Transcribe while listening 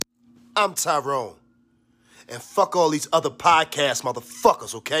I'm Tyrone. And fuck all these other podcast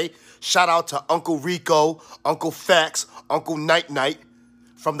motherfuckers, okay? Shout out to Uncle Rico, Uncle Fax, Uncle Night Night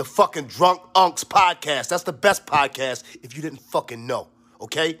from the fucking Drunk Unks podcast. That's the best podcast if you didn't fucking know,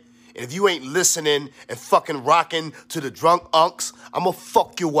 okay? And if you ain't listening and fucking rocking to the Drunk Unks, I'ma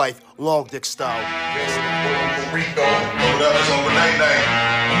fuck your wife, long dick style. Uncle Rico, what up, it's Uncle Night Night.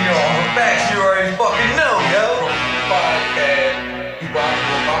 You know, Uncle Fax, you already fucking know, yo. Podcast, you rockin'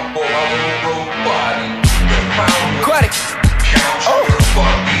 with my boy, my little body. Aquatic. Oh.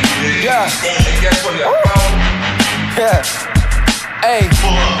 Yeah. Hey, guess what? Yeah. Hey.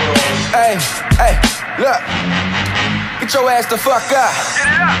 Hey. Look. Get your ass the fuck up.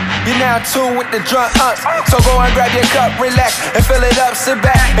 You're now tuned with the Drunk Unks. So go and grab your cup, relax, and fill it up. Sit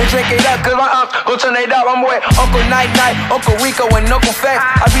back and drink it up, cause my unks gon' turn it up. I'm with Uncle Night Night, Uncle Rico, and Uncle Fax.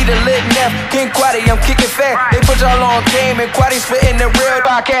 I be the lit Neff, King Quaddy, I'm kicking fast. They put y'all on game, and Quaddy spitting the real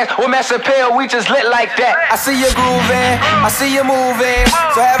podcast. With Master Pill, we just lit like that. I see you grooving, I see you moving.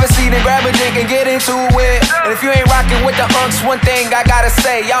 So have a seat and grab a drink and get into it. And if you ain't rocking with the unks, one thing I gotta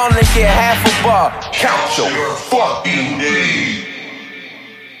say, y'all only get half a bar. Count your fucking days.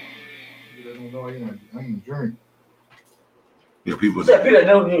 I ain't drink. Yeah, people that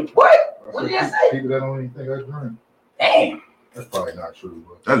don't need what? What did I say? People that don't even think I drink. Damn. That's probably not true.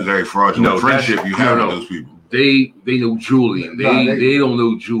 But. That's very fraudulent friendship you have with those people. They know Julian. They don't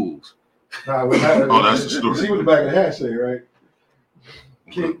know Jules. Nah, that's the story. See what the back of the hat say, right?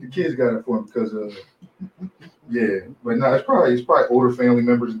 The kids got it for him because of but no, it's probably older family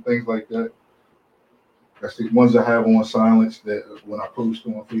members and things like that. That's the ones I have on silence that when I post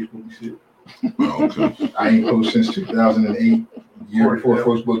on Facebook and shit. Oh, okay. I ain't posted since 2008, year before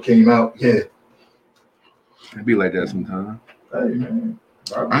Facebook came out. Yeah. It'd be like that sometimes. Hey, man.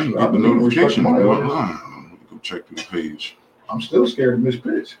 I ain't get the notification. Go check the page. I'm still scared of Miss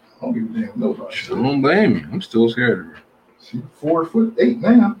Pitch. I don't give a damn nobody. Don't blame me. I'm still scared of her. She's 4'8"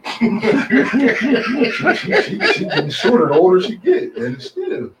 now. she getting shorter the older she get, and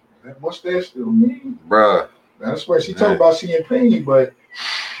still that mustache still mean. Bruh. That's why she talk about seeing pain, but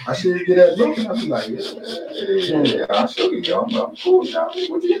I see her get that look, and I be like, yeah, I'll show you, y'all. I'm cool, y'all.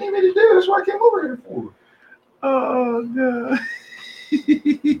 What you need me to do? That's what I came over here for. Oh god.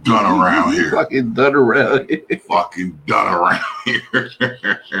 Done around here. Fucking done around here. Fucking done around here.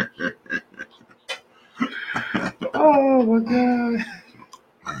 Oh my god.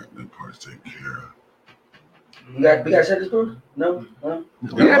 Alright, that part's taken care of. We got shut this door? No? That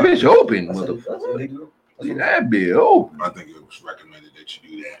bitch open. That bitch open. I think it was recommended that you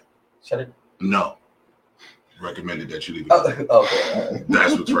do that. Shut it? No. Recommended that you leave it. Okay.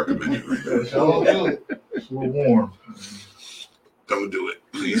 That's what's recommended right there. It's a little warm. Don't do it.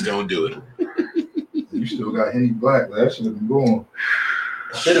 Please don't do it. You still got Henny Black. That should have been going.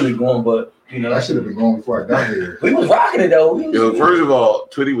 Should have been going, but you know that should have been going before I got here. We was rocking it though. Yo, first of all,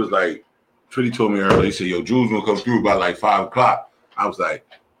 Twitty told me earlier, he said, yo, Jules gonna come through by like 5 o'clock. I was like,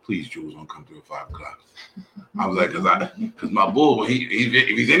 please, Jules don't come through at 5 o'clock. I was like, cause my bull, if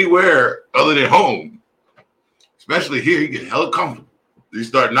he's anywhere other than home, especially here, he get hella comfortable. He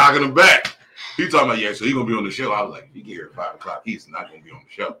start knocking him back. He talking about, yeah, so he gonna be on the show. I was like, if he get here at 5 o'clock, he's not gonna be on the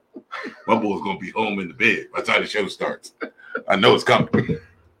show. My bull's gonna be home in the bed by the time the show starts. I know it's coming.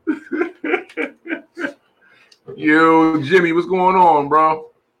 Yo, Jimmy, what's going on,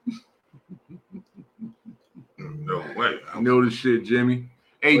 bro? No way. I know this shit, Jimmy.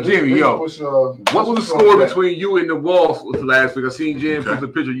 Hey, Jimmy, yo. What was the score that? between you and the Waltz last week? I seen Jim post the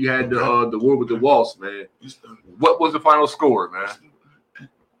picture. You had the war with the Waltz, man. What was the final score, man?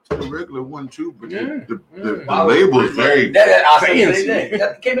 The regular 1-2, but the label is very fancy.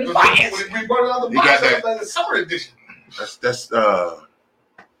 That came in the box. We brought it out the box. That's the summer edition. That's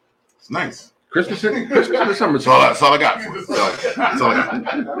it's nice. Christmas in the summer. That's all I got for it. That's all I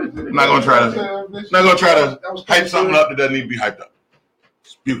got. I'm not gonna try to hype something up that doesn't need to be hyped up.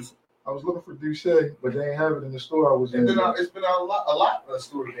 It's beautiful. I was looking for Douce, but they ain't have it in the store I was in. It's been out a lot of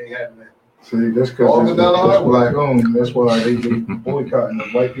stores they ain't having that. See, that's because that's black owned. That's why they boycotting. The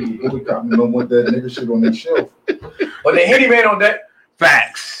white people boycotting. They don't want that nigga shit on their shelf. But the Henny man on that.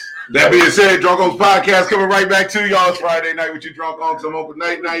 Facts. That being said, Drunk Unks Podcast coming right back to y'all. It's Friday night with you Drunk Unks. I'm Uncle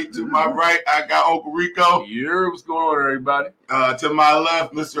Night Night. To my right, I got Uncle Rico. Yeah, what's going on, everybody? To my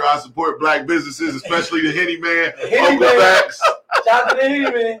left, Mr. I support black businesses, especially the Henny man, Uncle Fax. Shout out to the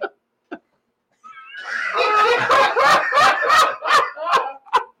Henny man.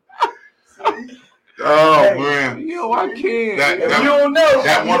 Oh man! Yo, I can't. You don't know.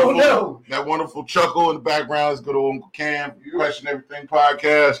 That wonderful chuckle in the background is good old Uncle Cam. Question Everything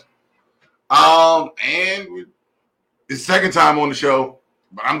podcast. And it's second time on the show.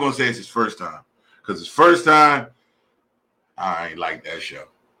 but I'm gonna say it's his first time because his first time, I ain't like that show.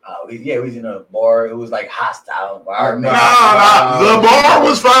 Yeah, we was in a bar. It was like hostile environment. The bar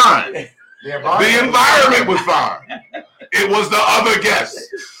was fine. The environment was fine. It was the other guests.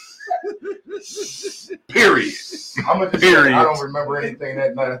 Period. I'm gonna just say, I don't remember anything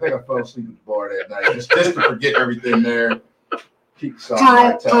that night. I think I fell asleep at the bar that night. Just to forget everything there. Keep True. You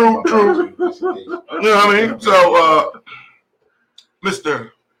know what I mean? So,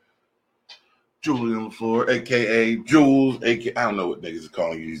 Mr. Julian LaFleur, aka Jules, aka I don't know what niggas are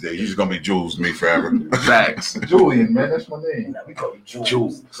calling you these days. You're just gonna be Jules to me forever. Facts. Julian, man, that's my name. We call you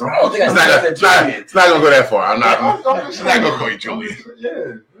Jules. I don't think It's not gonna go that far. I'm not gonna call you Julian.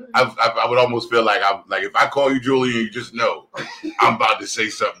 Yeah. I would almost feel like if I call you Julian, you just know I'm about to say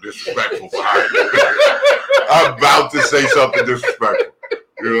something disrespectful for hiring. I'm about to say something disrespectful.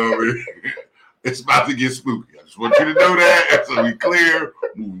 You know what I mean? It's about to get spooky. I just want you to know that so we clear,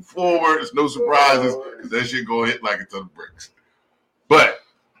 moving forward. There's no surprises because that shit gonna hit like a ton of bricks. But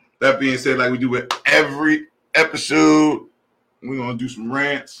that being said, like we do with every episode, we're gonna do some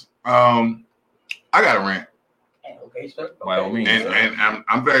rants. I got a rant. Okay, sir. By all means. And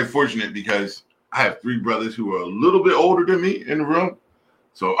I'm very fortunate because I have 3 brothers who are a little bit older than me in the room.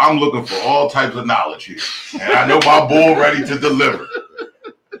 So I'm looking for all types of knowledge here. And I know my bull ready to deliver.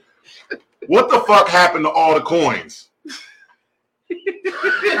 What the fuck happened to all the coins?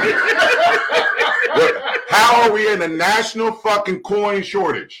 How are we in a national fucking coin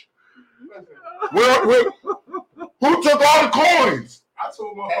shortage? Who took all the coins? I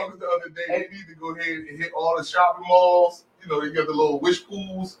told motherfuckers the other day they need to go ahead and hit all the shopping malls. You know, you got the little wish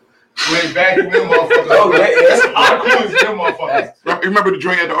pools. Where they vacuum them motherfuckers. Oh, That's a lot of coins for them motherfuckers. Remember the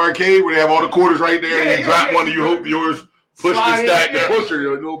joint at the arcade where they have all the quarters right there and you drop one and you hope yours push the stack down.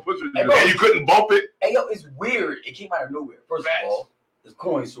 Pusher. And you couldn't bump it. Hey, yo, it's weird. It came out of nowhere. First of all, there's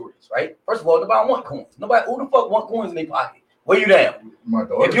coin shortage, right? First of all, nobody want coins. Who the fuck want coins in their pocket? Weigh you down. My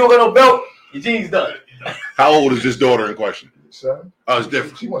daughter. If you don't got no belt, your jeans done. How old is this daughter in question? 7. Oh, it's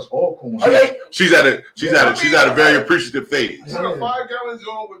different. She wants all coins. Okay. She's at a very appreciative phase. It's a 5-gallon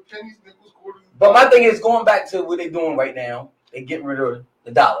joint with pennies, nickels, quarters. But my thing is going back to what they're doing right now. They getting rid of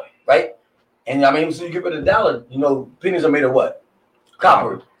the dollar, right? And I mean, so you get rid of the dollar, you know, pennies are made of what?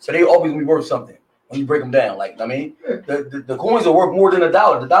 Copper. So they always be worth something when you break them down. Like, I mean, the coins are worth more than a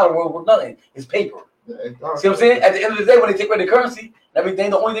dollar. The dollar worth nothing. It's paper. See what I'm saying? At the end of the day, when they take away the currency,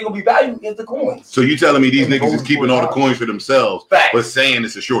 everything, the only thing gonna be valued is the coins. So you telling me these niggas is keeping all the coins for themselves, but saying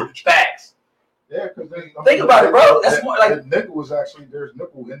it's a shortage? Facts. Yeah, because think about it, bro. That's more like the nickel was actually there's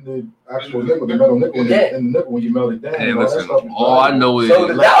nickel in the actual nickel, the metal nickel in the nickel when you melt it down. Hey, listen, all I know is so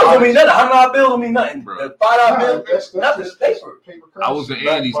the dollar don't mean nothing. $100 bill don't mean nothing. Bro. The $5 bill, nothing. Paper. I was in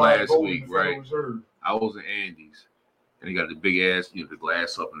Andy's last week, right? I was in Andy's, and he got the big ass, the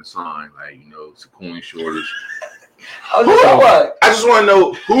glass up in the sign, like it's a coin shortage. I just want to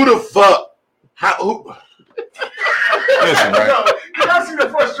know who the fuck, listen, right? You gotta see the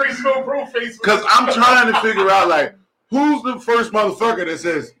frustration on bro face. Because I'm trying to figure out, like, who's the first motherfucker that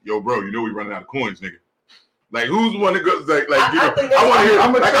says, "Yo, bro, we running out of coins, nigga." Like, who's the one that goes like, I want to hear.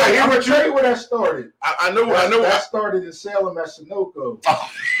 I'm gonna tell you where that started. I know. That started in Salem at Sunoco.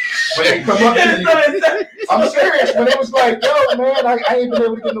 When they come up to you, I'm serious. When it was like, "Yo, man, I ain't been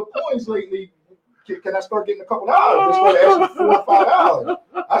able to get no coins lately. Can I start getting a couple dollars?" It's for an extra $4 or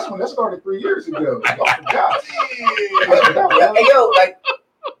 $5. That's when that started 3 years ago. Y'all forgot. Hey, yo, like,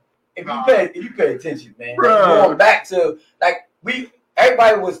 if you pay attention, man, going back to like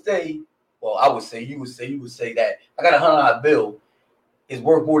everybody would say. Well, I would say, you would say that I got $100 bill is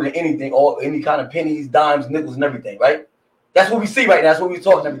worth more than anything, any kind of pennies, dimes, nickels, and everything, right? That's what we see right now. That's what we're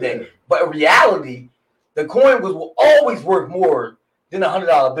talking everything. But in reality, the coin will always worth more than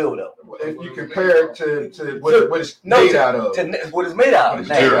 $100 bill, though. If you compare it to what it's made out of. To what it's made out of,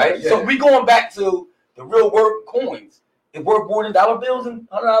 right? Yeah. So we going back to the real worth coins. It's worth more than dollar bills and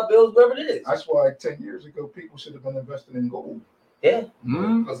 $100 bills, whatever it is. That's why 10 years ago, people should have been investing in gold. Yeah.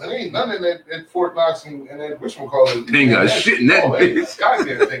 Because there ain't nothing in Fort Knox and that Richmond call it. Ain't got shit in that bitch.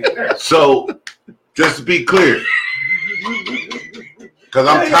 Thing in there. So, just to be clear, because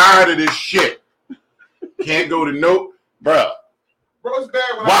I'm tired of this shit. Can't go to bruh. Bro, it's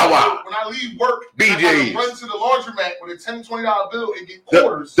bad when I leave work. BJ's. I run to the laundromat with a $10, $20 bill and get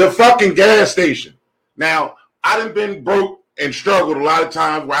quarters. The fucking gas station. Now, I done been broke and struggled a lot of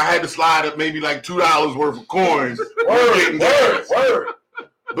times where I had to slide up maybe like $2 worth of coins. Word.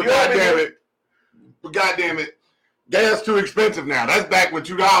 But goddamn it, gas too expensive now. That's back when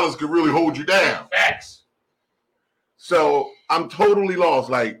 $2 could really hold you down. Facts. So I'm totally lost.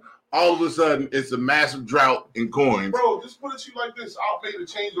 Like, all of a sudden it's a massive drought in coins. Bro, just put it to you like this. I made a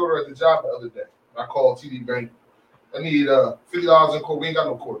change order at the job the other day. I called TD Bank. I need $50 in quarters. We ain't got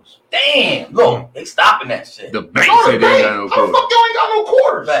no quarters. Damn, look, they stopping that shit. The bank said they ain't got no How the quarters. fuck y'all ain't got no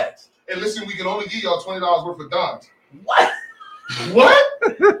quarters? Facts. And listen, we can only give y'all $20 worth of dimes. What? What?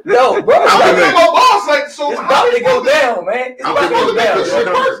 Yo, bro, I'm like, my boss, like, so it's about to go down, man. It's about to go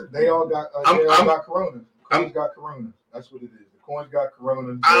down. They all got Corona. Coins got Corona. That's what it is. The coins got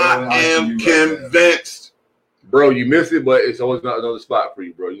Corona. I am convinced. Bro, you missed it, but it's always not another spot for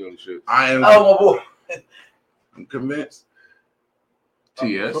you, bro. You know the shit. I am. Oh, my boy. I'm convinced.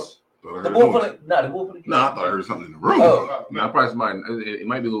 TS. The boy for the No, I thought I heard something in the room. Oh. No, probably somebody. It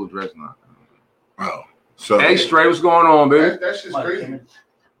might be a little dressed now. Oh, so Hey, Stray, what's going on, baby? That's just crazy.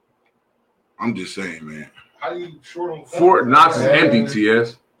 I'm just saying, man. How you short on Fort Knox is empty,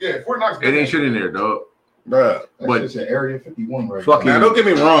 TS. Yeah, Fort Knox. It ain't shit in there, dog. Bruh. But it's an Area 51 right fucking, now, don't get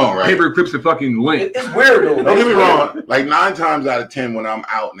me wrong, right? Paper clips and fucking link. It's weird, though. Don't get me wrong. Like 9 times out of 10 when I'm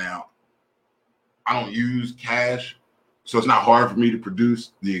out now, I don't use cash. So it's not hard for me to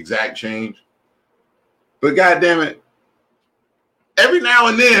produce the exact change. But goddamn it, every now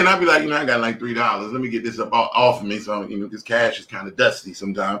and then I'll be like, I got like $3. Let me get this up off of me. So, because cash is kind of dusty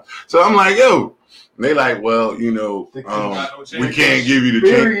sometimes. So I'm like, yo. And they like, well, we can't give you the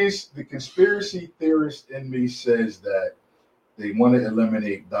change. The conspiracy theorist in me says that they want to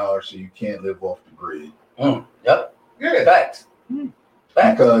eliminate dollars so you can't live off the grid. Yep. Yeah. Facts.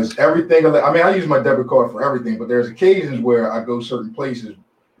 Facts. Because everything, I use my debit card for everything, but there's occasions where I go certain places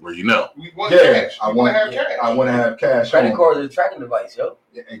where we want cash. I want to have cash. I want to have cash. Credit card is a tracking device, yo.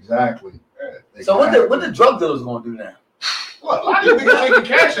 Yeah, exactly. Yeah. So what the drug dealers gonna do now? What? A lot of niggas taking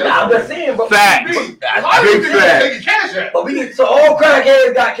cash out. Nah, I'm just saying, bro. Facts. A lot of Big niggas facts. taking cash out. But so all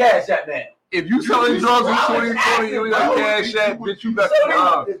crackheads got cash out now. If you selling drugs in 2020, you got cash app, bitch, you got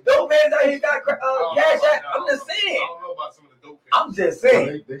The dope man out here got cash out. I'm just saying. I don't know about some of the dope. I'm just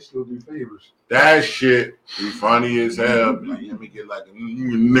saying. They still do favors. That shit be funny as hell. Like, let me get like a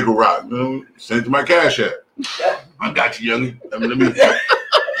nickel rock. Send it to my cash app. I got you, youngin. Let me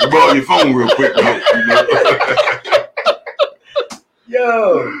borrow your phone real quick.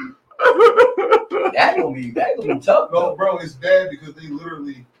 Yo. That gonna be tough. No, bro, it's bad because they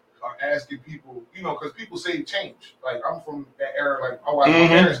literally are asking people, because people say change. Like, I'm from that era, like, my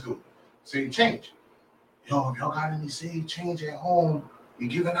parents do. Say change. Yo, if y'all got any saved change at home, you're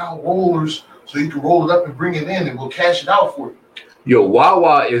giving out rollers so you can roll it up and bring it in and we'll cash it out for you. Yo,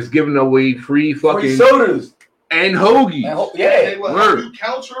 Wawa is giving away free fucking sodas and hoagies. They will help Word. you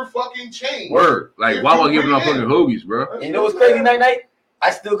count your fucking change. Word. Like Wawa giving out fucking hoagies, bro. You know what's crazy, night? I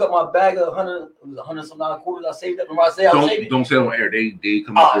still got my bag of $100 some quarters I saved up. Remember I said I was saving? Don't say it on air. They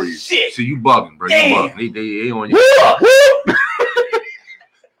come up for you. Shit. So you bugging, bro. Damn. You bugging. They on you.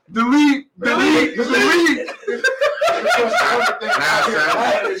 Delete. Tell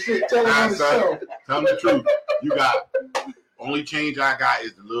me the truth. You got only change I got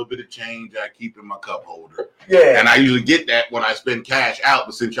is the little bit of change I keep in my cup holder. Yeah. And I usually get that when I spend cash out,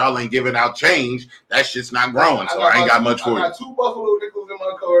 but since y'all ain't giving out change, that shit's not growing. So I ain't got much for you. I got 2 Buffalo nickels in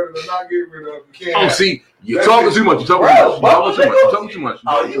my card and I'm not getting rid of. You can't. Oh, see, you're talking too much. You're talking too much.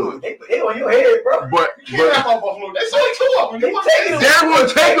 Oh, they on your head, bro. But you can't have my Buffalo. There's only 2 of them. They're going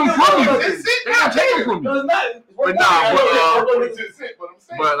to take them from you. They're going to take them from No, you. it's not. But nah,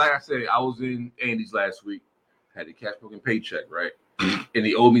 but but like I said, I was in Andy's last week. Had the cash booking paycheck, right? And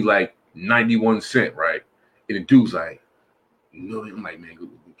he owed me like 91 cents, right? And the dude's like, I'm like, man, go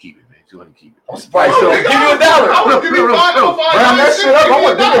keep it, man. Go ahead and keep it. I'm surprised. So give you $1. I want to give you $5. Round that shit up. I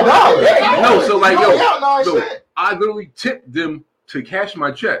want to $1. No, so like, I literally tipped them to cash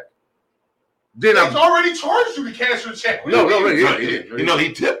my check. Then He's already charged you to cash your check. No,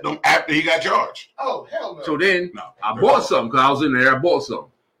 he tipped them after he got charged. Oh, hell no. So then I bought something because I was in there. I bought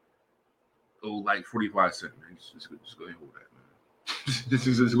something. Oh, like 45 cents, man. Just go ahead and hold that, man.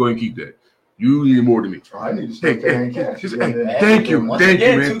 Just go ahead and keep that. You need more than me. I need to start carrying cash. Thank you, man.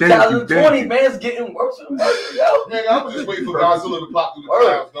 2020, man, it's getting worse and worse, yo. Man, I was just waiting for Godzilla to pop through the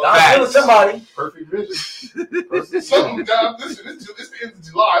clouds. Godzilla, somebody. Perfect vision. Something, God, listen, it's the end of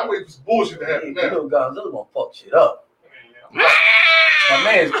July. I'm waiting for some bullshit to happen now. You know Godzilla gonna fuck shit up. My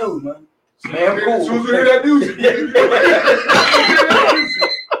man's cool, man. Man, cool. As soon as we hear that music.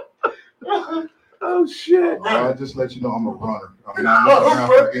 Oh shit! I'll just let you know I'm a runner. I'm not around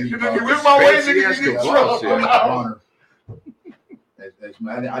for anybody. With my way, nigga, you get trouble. I'm a runner.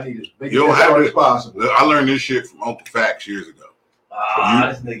 I need as big as possible. I learned this shit from Uncle Fax years ago.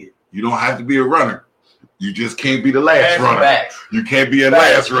 This nigga. You don't have to be a runner. You just can't be the last runner. Back. You can't be a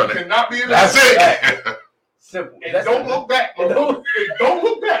last runner. You cannot be a That's last it. Simple. And don't look back. Don't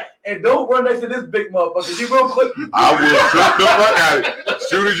look back. and don't run next to this big motherfucker. You real quick. I will flip the fuck out of it. As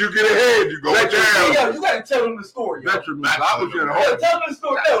soon as you get ahead, you go down. Yo, you gotta tell them the story. Tell them the story. No, I'm gonna tell them the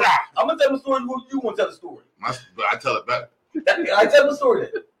story. You want to tell the story? But I tell it better. I tell them the story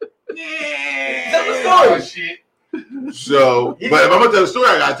then. Yeah. Tell the story. Shit. So, but if I'm gonna tell the story,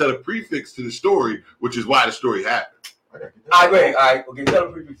 I gotta tell a prefix to the story, which is why the story happened. All right, okay, tell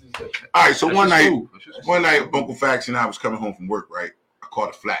the prefix to the story. All right, so one night, Uncle Fax and I was coming home from work, right? I caught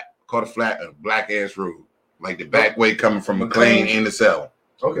a flat, a black ass road, like the back way coming from McLean in the cell.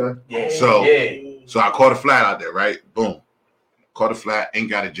 Okay. Yeah. So I caught a flat out there, right? Boom, caught a flat, ain't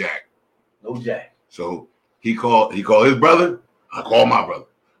got a jack. No jack. So he called his brother. I called my brother.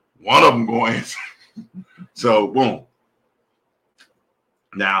 One of them going to answer. So boom.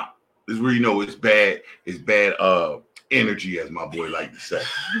 Now this is where you know it's bad. It's bad energy, as my boy like to say,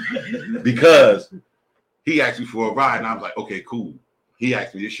 because he asked me for a ride, and I was like, okay, cool. He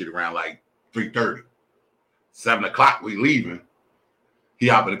asked me this shit around like 3:30, 7 o'clock. We leaving. He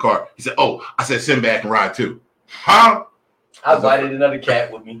hopped in the car. He said, "Oh," I said, "Send back and ride too." Huh? I invited another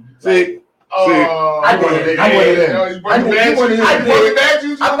cat with me. See. I did. I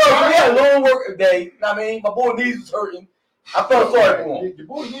thought we had a long work day. I mean, my boy knees was hurting. I felt sorry for him. Your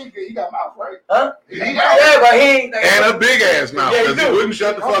boy, he got mouth, right? Huh? Yeah, but he ain't. And a big ass mouth, because he wouldn't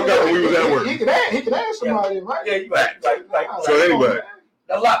shut the fuck up when we was at work. He could ask somebody, right? Yeah, you right. So anyway.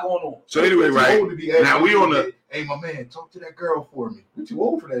 There's a lot going on. So anyway, right. Now we on the. Hey, my man, talk to that girl for me. You're too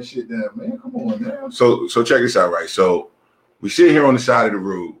old for that shit, damn, man. Come on, man. So check this out, right? So we sit here on the side of the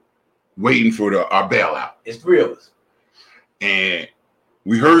road, waiting for our bailout. It's 3 of us. And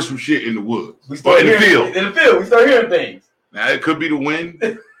we heard some shit in the woods. In the field. We start hearing things. Now it could be the wind.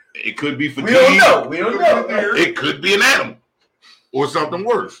 It could be fatigue. We don't know. It could be an animal or something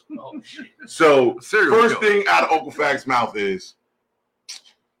worse. Oh shit. So first thing out of Uncle Fact's mouth is,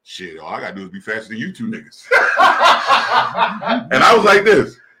 shit, all I gotta do is be faster than you two niggas. And I was like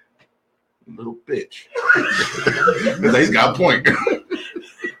this, little bitch. He's got a point.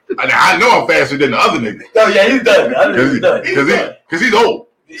 I know I'm faster than the other nigga. Oh yeah, he's done. Because he's old.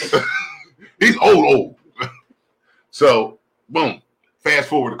 He's old. So, boom. Fast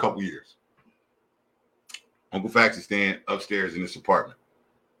forward a couple years. Uncle Fax is staying upstairs in this apartment,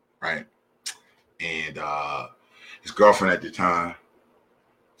 right? And his girlfriend at the time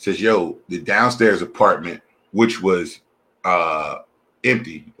says, yo, the downstairs apartment, which was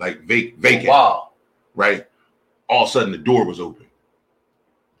empty, like vacant, right? All of a sudden the door was open.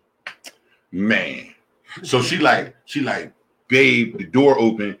 Man. So she like, babe, the door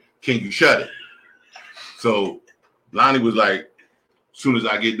open, can you shut it? So Lonnie was like, as soon as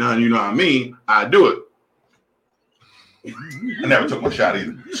I get done, you know what I mean, I do it. I never took my shot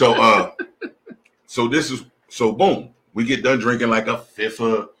either. So boom, we get done drinking like a fifth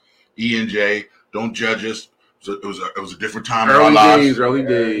of E&J. Don't judge us. So it was a different time in our lives. Early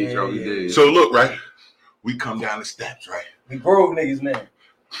days. So look, right, we come down the steps, right? We broke niggas, man.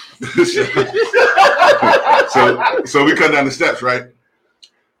 so we come down the steps, right?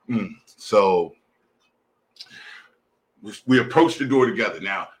 So we approach the door together.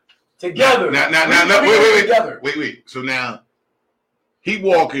 Now, wait. So now he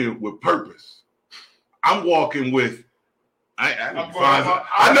walking with purpose. I'm walking with. I'm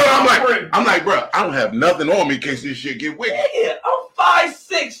like, bro, I don't have nothing on me in case this shit get wicked. Yeah, I'm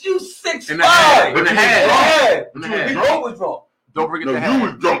 5'6", you 6'5". In the head. Was wrong. Don't forget the head. You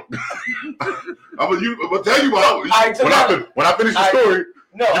was drunk. I'm gonna tell you about when I finish the story.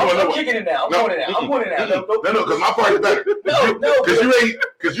 No, I'm kicking it now. I'm going it now. No, because my part is better.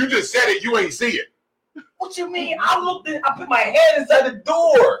 Because you just said it, you ain't see it. What you mean? I put my head inside the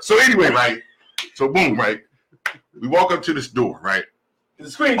door. So anyway, right? So boom, right? We walk up to this door, right? It's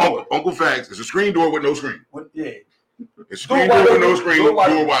a screen door. Uncle Fax, it's a screen door with no screen. Yeah. It's a screen door with no screen, door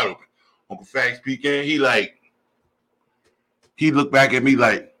wide open. Uncle Fax peek in, he looked back at me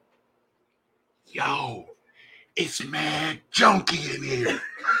like, yo, it's mad junkie in here.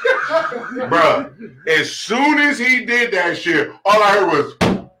 Bruh, as soon as he did that shit, all I heard was,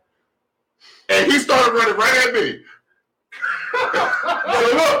 and he started running right at me.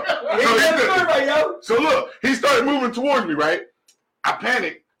 So look, he started moving towards me, right? I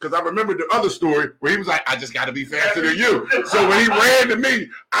panicked because I remembered the other story where he was like, I just got to be faster than you. So when he ran to me,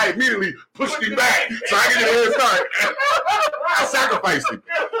 I immediately pushed him back so I could get a head start. I sacrificed him.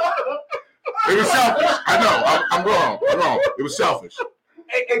 It was selfish. I know. I'm wrong. It was selfish.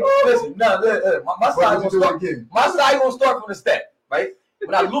 Hey, listen. No, my side gonna start from the step, right?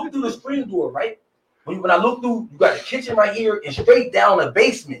 When I look through the screen door, right? When I look through, you got the kitchen right here and straight down the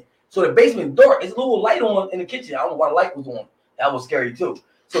basement. So the basement door is a little light on in the kitchen. I don't know why the light was on. That was scary too.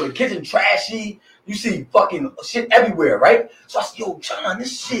 So the kitchen trashy. You see fucking shit everywhere, right? So I said, yo, John,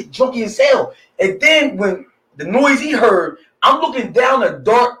 this shit junky as hell. And then when the noise he heard, I'm looking down a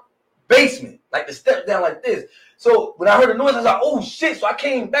dark basement, like the steps down like this. So when I heard the noise, I was like, oh shit. So I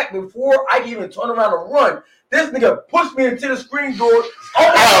came back before I could even turn around and run. This nigga pushed me into the screen door.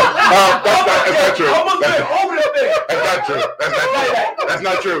 That's not true. Almost went over there. That's not true. That's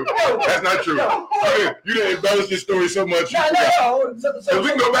not true. That's not true. You didn't embellish this story so much. No. So we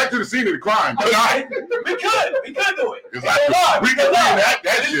can go back to the scene of the crime. We could do it. We can reenact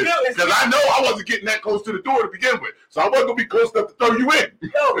that shit. Because I know I wasn't getting that close to the door to begin with. So I wasn't going to be close enough to throw you in.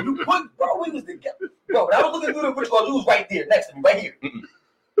 Yo, you put, bro, we was together. Bro, when I was looking through the window, you was right there next to me, right here.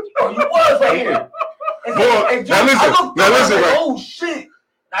 Bro, you was right here. And so, now listen, like, right. oh shit.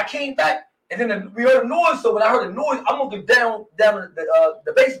 And I came back, and then we heard a noise. So when I heard the noise, I'm looking down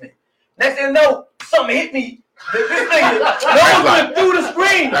the basement. Next thing I know, something hit me. This nigga went through the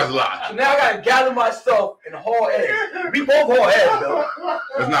screen. That's a lie. So now I gotta gather myself and haul ass. We both haul ass, though.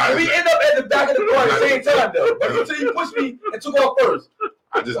 And we end up at the back of the car at the same time, though. But until you pushed me and took off first.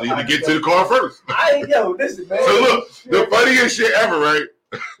 I just need to get to the car first. Listen, man. So look, the funniest shit ever, right?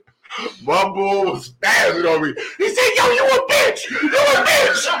 My boy was spazzing on me. He said, yo, you a bitch. You a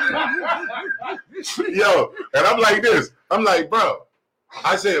bitch. Yo, and I'm like this. I'm like, bro.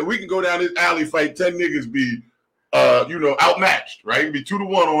 I said, we can go down this alley, fight 10 niggas, be, outmatched, right? Be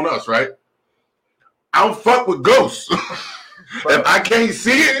 2-1 on us, right? I don't fuck with ghosts. If I can't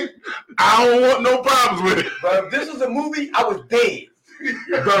see it, I don't want no problems with it. Bro, if this was a movie, I was dead.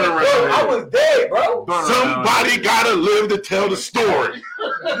 I was dead, bro. Somebody gotta live to tell the story.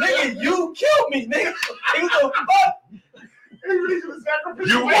 Nigga, you killed me, nigga. You the fuck?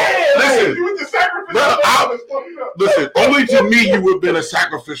 Listen, only to me you would have been a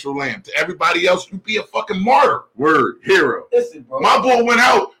sacrificial lamb. To everybody else, you'd be a fucking martyr. Word, hero. Listen, bro. My boy went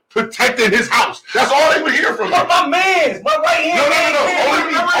out protecting his house. That's all they would hear from me. My man's, my right hand. No.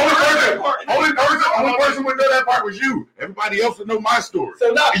 Only person would know that part was you. Everybody else would know my story.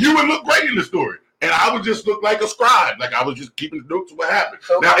 So now you would look great in the story. And I would just look like a scribe. Like I was just keeping the notes of what happened.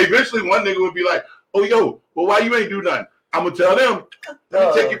 So now, eventually, one nigga would be like, oh, yo, well, why you ain't do nothing? I'm going to tell them,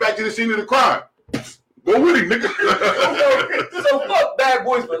 let me take you back to the scene of the crime. Go with him, nigga. so fuck bad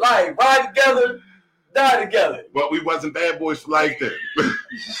boys for life. Ride together, die together. But we wasn't bad boys for life then.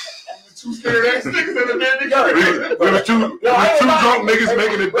 Two scared ass niggas in the man. We were two drunk niggas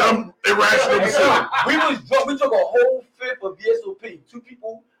making a dumb, irrational decision. We was drunk. We took a whole fifth of VSOP. 2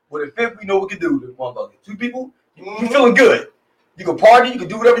 people with a fifth we know we can do. This motherfucker. 2 people, you feeling good. You can party, you can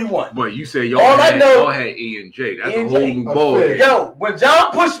do whatever you want. But you say y'all had E and J. That's a whole new ball. Yo, when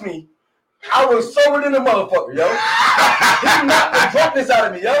John pushed me, I was sober than a motherfucker, yo. He knocked the drunkenness out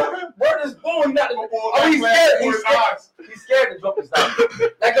of me, yo. Word is born, he knocked the he's scared to drunkenness out of me.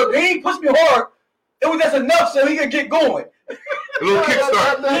 Like, if he ain't pushed me hard, it was just enough so he could get going. A little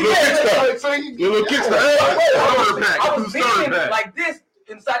kickstart. I was leaning like this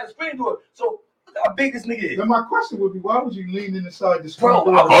inside the screen door. So look how big this nigga is. Then my question would be, why was you leaning inside the screen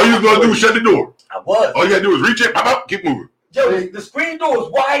door? All you was gonna do was shut the door. I was. All you gotta do is reach it, pop out, keep moving. Yo, the screen door is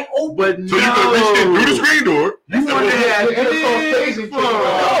wide open. So you could reach in through the screen door. You wanted to have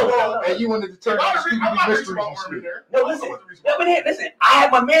and you wanted to turn on the Scooby mysteries and shit. No, listen. I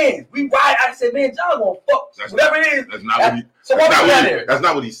had my man. We ride. I said, man, John gonna fuck whatever it is. That's not what he. So what was there? That's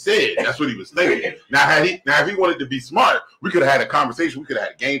not what he said. That's what he was thinking. Now, if he wanted to be smart, we could have had a conversation. We could have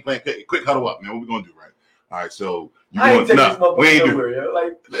had a game plan. Quick huddle up, man. What we gonna do, right? All right, so you want no? We ain't doing.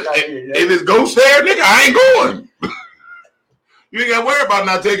 If it's ghost there, nigga, I ain't going. You ain't got to worry about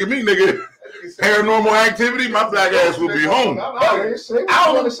not taking me, nigga. Paranormal activity, my black ass will be home. I'm going to say I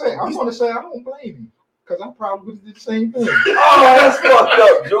don't blame you. Because I probably would have did the same thing. Oh, that's fucked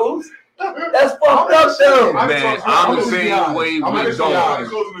up, Jules. That's fucked up, though. Man, I'm the same way with dogs.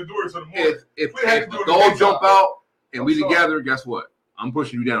 If the dog jump out and we together, guess what? I'm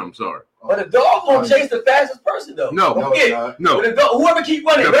pushing you down. I'm sorry. But the dog gonna chase the fastest person, though. No. But the dog, whoever keep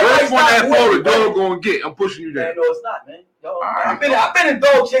running, the first one that fall, the dog gonna get. I'm pushing you down. Man, no, it's not, man. I've been in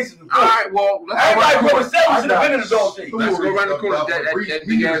dog chases before. All right, well, everybody who was selling should have been in a dog chase. Let's go around the corner. That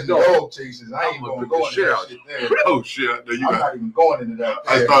big ass dog chases. I ain't gonna go into that shit there. Oh shit! I'm not even going into that.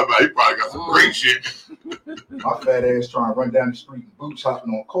 I thought about he probably got some great shit. My fat ass trying to run down the street and boots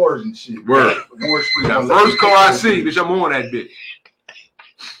hopping on cars and shit. Word. That first car I see, bitch, I'm on that bitch.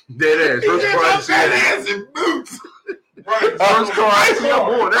 Dead ass. First car I see. Dead ass in boots. First car I see, I'm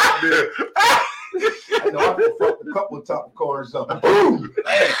on that bitch. I know I fucked a couple of top cars up. Boom!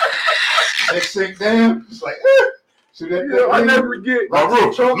 They sink down. It's like, See that? Yeah, I never forget. My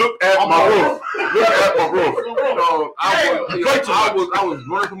roof. Look at my roof. Look at my roof. So I was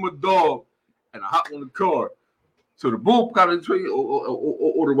running from a dog, and I hopped on the car. So the bull got into it,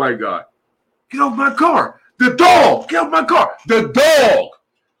 or the white guy. Get off my car. The dog. Get off my car. The dog.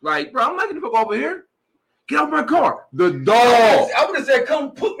 Like, bro, I'm not gonna fuck over here. Get off my car. The dog. I would have said,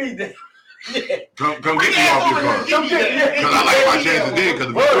 come put me there. Yeah. Come get me off your car. Because I like my chances then. Because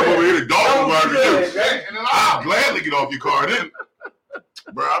if you come over here, the dog will murder you. I'll gladly get off your car then.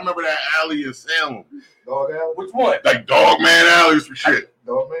 Bro, I remember that alley in Salem. Dog alley? Which one? Like Dog Man Alley or some shit.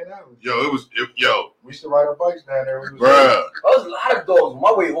 Dog Man Alley. Yo, We used to ride our bikes down there. Bruh. There was a lot of dogs on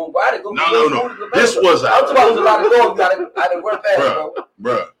my way home. Bro. I had to go No. This was I was talking about a lot of dogs. I didn't work fast, bro.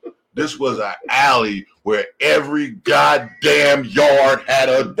 Bruh. This was an alley where every goddamn yard had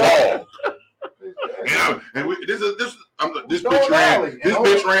a dog. This bitch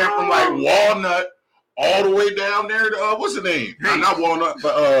ran from like Walnut all the way down there to what's the name? Not Walnut,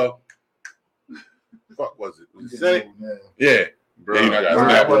 but fuck was it? Was it Senate? Yeah, bro.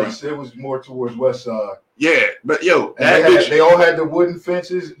 Yeah, it was more towards West Side. Yeah, but yo, they all had the wooden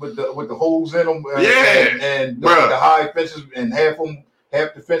fences with the holes in them. And the high fences, and half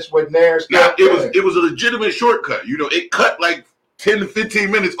the fence wasn't there. Now it was a legitimate shortcut. You know, it cut like 10 to 15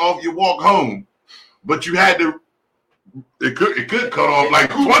 minutes off your walk home, but you had to. It could cut off like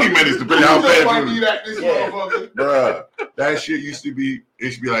 20 minutes depending how fast you was. Bruh, that shit used to be. It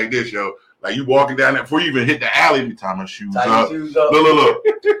used to be like this, yo. Like you walking down there before you even hit the alley, you tie my shoes up. Look.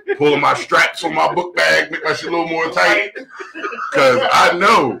 Pulling my straps on my book bag, make my shit a little more tight. Cause I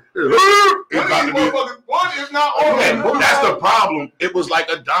know it's about to be. One is not on. That's the problem. It was like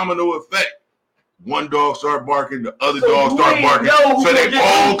a domino effect. One dog started barking, the other dog started barking, so they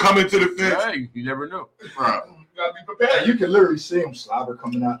all come into the fence. Hey, you never know. Bro. You gotta be prepared. And you can literally see them slobber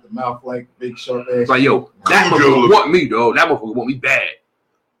coming out the mouth like big sharp ass. It's like, yo, that motherfucker want me, though. That motherfucker want me bad.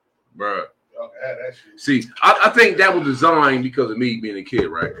 Bruh. That shit. See, I think that was designed because of me being a kid,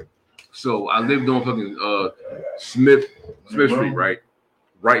 right? So I lived on fucking Smith Street, right?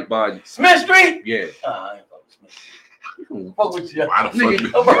 Right by Smith Street? Yeah. I ain't fuck with you. Why the fuck? Nigga,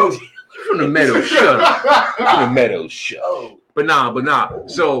 you from the meadow, shut up. From the meadow, shut up. But nah.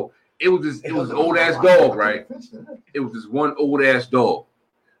 So it was an old ass dog, right? It was this one old ass dog.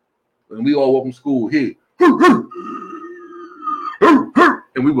 And we all walk from school here.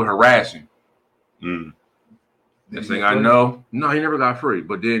 And we were harassing. Next thing I know, no, he never got free.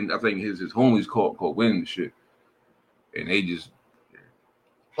 But then I think his homies caught wind and shit, and they just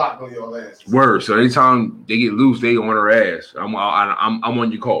Plot on your ass. Word. So anytime they get loose, they on her ass. I'm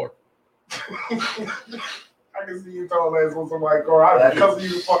on your car. I can see you tall ass on somebody's car. I'd be cussing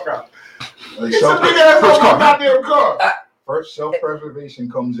you the fuck out. Like It's a big ass on my goddamn car. First,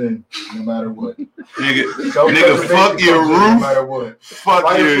 self-preservation comes in no matter what. Nigga, fuck your roof. No matter what.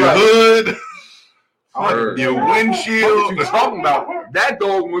 Fuck your hood. Fuck your windshield. What you talking about? That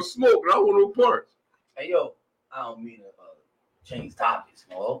dog was smoking. I want no parts. Hey, yo, I don't mean to change topics,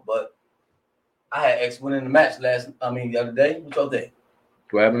 but I had X winning the match the other day. What y'all think?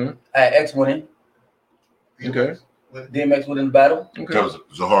 What happened? I had X winning. Okay. DMX winning the battle. Okay. That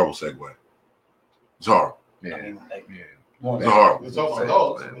was a horrible segue. It's horrible. Yeah. I mean, like, it's horrible. It's all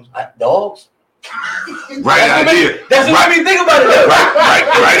dogs. Dogs? Right idea. That's what made me think about it.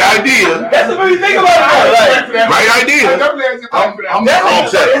 Right idea. That's what made me think about it. Right idea. That's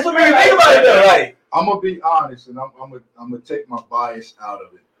what made me think about it. Right. I'm gonna be honest, and I'm gonna take my bias out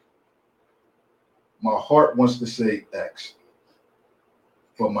of it. My heart wants to say X,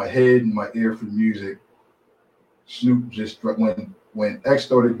 but my head and my ear for music. Snoop just when X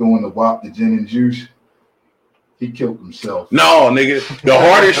started doing the WAP, the gin and juice. He killed himself. No, nigga. The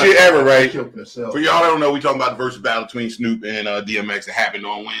hardest shit ever, right? He killed himself. For y'all that don't know, we talking about the versus battle between Snoop and DMX that happened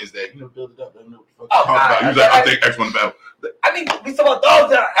on Wednesday. You know, build it up. I think X won the battle. I think we saw dogs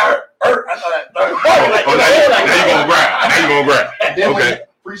that are hurt. Now you gonna grab. Okay.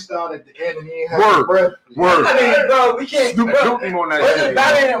 Freestyle at the end and he ain't having breath. Word. I mean, bro, we can't. Snoop on that. It's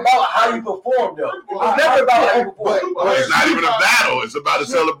not about how you perform, though. It's never about how you perform. It's not even a battle. It's about a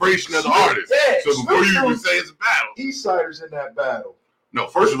celebration of the artist. So before you even say it's a battle, Eastsiders in that battle. No,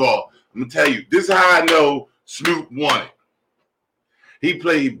 first of all, I'm gonna tell you. This is how I know Snoop won it. He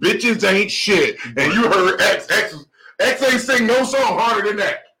played "Bitches Ain't Shit," and you heard X ain't sing no song harder than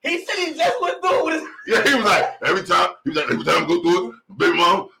that. He said he just went through with his. Yeah, he was like every time I go through it, baby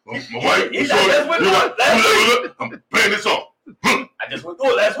mom, my wife, I'm playing this song. I just went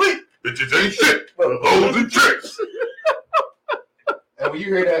through it last week. Bitches ain't shit. Hoes and tricks. And when you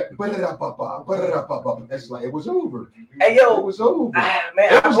hear that, it's like it was over. Hey yo, it was over. Man,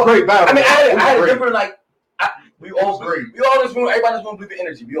 it was a great battle. I mean, I had a different We all just want everybody just want to believe in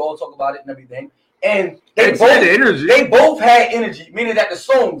energy. We all talk about it and everything. And they both had energy. They both had energy, meaning that the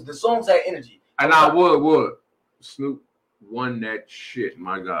songs had energy. And I would. Snoop won that shit,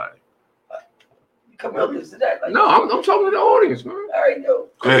 my guy. Come on, listen to that. Like, no, I'm talking to the audience, man. All right, yo.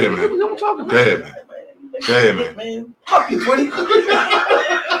 Go ahead, man. I'm talking. Go ahead, man. Go ahead, man. Fuck you, 20.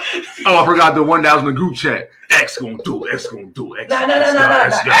 Oh, I forgot the one that was in the group chat. X gonna do it. X gonna do it. No.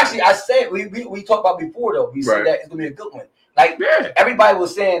 Actually, I said we talked about before though. We said that it's gonna be a good one. Like everybody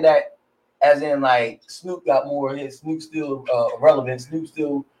was saying that, as in like Snoop got more hits. Snoop still relevant. Snoop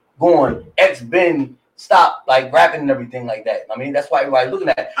still going. X been stopped like rapping and everything like that. I mean, that's why everybody's looking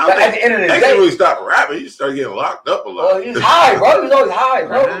at it. But at the end of the day, X didn't really stop rapping. He started getting locked up a lot. Well, he's high, bro. He was always high,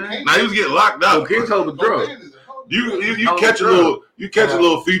 bro. Now he was getting locked up. Can't tell the drug. You catch a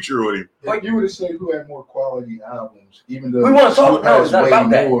little feature with him. If you were to say who had more quality albums, even though we want to talk. No, it's not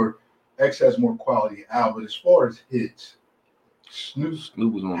about that. X has more quality albums. As far as hits, Snoop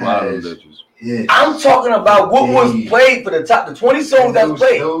was on a lot of bitches. I'm talking about what was played for the 20 songs that was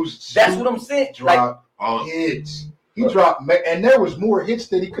played. That's what I'm saying. Like hits. He dropped, and there was more hits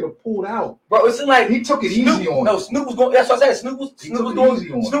that he could have pulled out. Bro, it's like he took it easy on him. No, Snoop was going. That's what I said. Snoop was punching on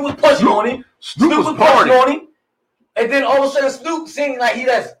him. Snoop was punching on him. And then all of a sudden, Snoop seemed like he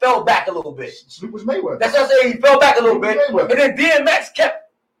just fell back a little bit. Snoop was Mayweather. That's what I said. He fell back a little bit. And then DMX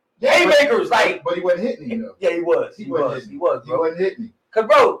kept haymakers. But he wasn't hitting him, though. Yeah, he was. He was, bro. He wasn't hitting him. Because,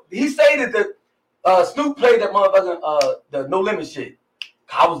 bro, he said that Snoop played that motherfucking the No Limit shit.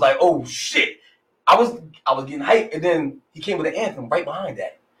 I was like, oh, shit. I was getting hyped. And then he came with an anthem right behind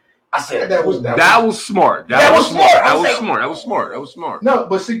that. I said that was smart. That was smart. No,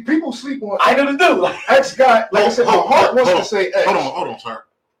 but see, people sleep on. I know the dude. X got, like I said, my heart wants to say X. Hold on, sir.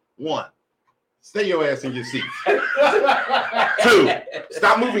 1, stay your ass in your seat. 2,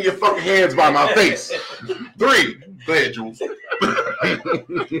 stop moving your fucking hands by my face. 3, go ahead, Jules.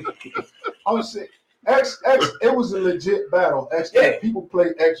 I was saying, X, it was a legit battle. People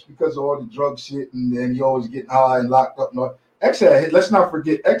play X because of all the drug shit, and then you always get high and locked up. And all. X had hit. Let's not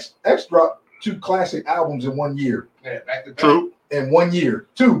forget, X dropped 2 classic albums in 1 year. Yeah, back to back. True. In 1 year,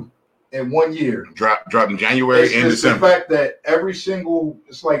 2 in 1 year. Dropped in January and December. The fact that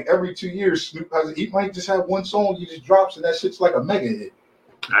it's like every 2 years, Snoop he might just have one song he just drops, and that shit's like a mega hit.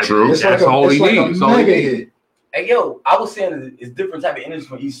 True. That's all he needs. Mega hit. Hey yo, I was saying it's different type of energy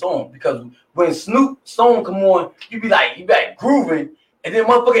for each song because when Snoop song come on, you be like grooving, and then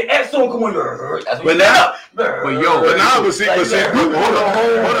motherfucking X song come on, that's what now was the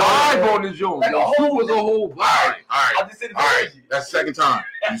whole vibe on this joint. The whole was a whole vibe. All right. That's the second time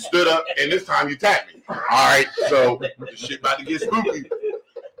you stood up, and this time you tapped me. All right, so this shit about to get spooky.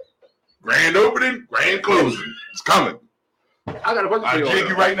 Grand opening, grand closing. It's coming. I got a question for y'all. I'll jig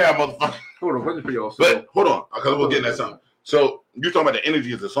you right now, motherfucker. Hold on, question for y'all. But hold on, because we're getting at something. So you're talking about the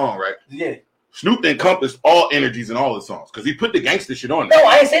energy of the song, right? Yeah. Snoop encompassed all energies in all his songs because he put the gangster shit on there. No,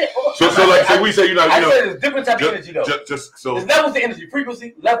 I ain't saying it. So we say I said it's different type of energy though. Just so there's levels of energy,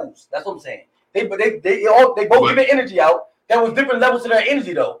 frequency levels. That's what I'm saying. They both give their energy out. There was different levels to their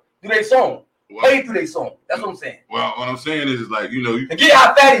energy though. Through their song, played through their song. That's what I'm saying. Well, what I'm saying is like to get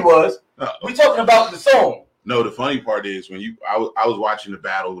how fat he was. We talking about the song. No, the funny part is when I was watching the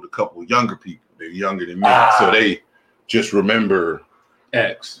battle with a couple of younger people. They're younger than me, so they just remember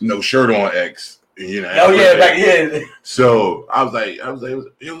X. No shirt on X. You know. Oh yeah, So I was like,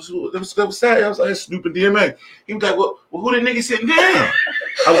 it was sad. I was like, Snoop and DMX. He was like, well, who the nigga sitting down?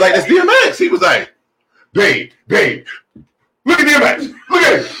 I was like, that's DMX. He was like, babe, look at DMX.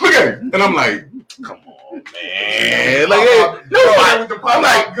 Look at him. And I'm like, come on, man.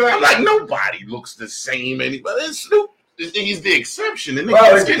 Like, nobody looks the same. Anybody? Snoop. He's the exception. And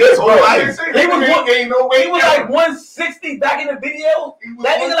his whole life. He was like 160 back in the video.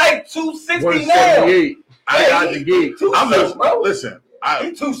 That nigga like 260 now. I got the gig. Listen.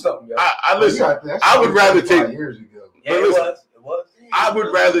 He 2-something. I listen. I would rather take years ago. Yeah, it was. I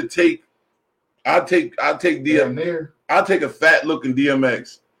would rather take. I'll take DMX. I'll take a fat looking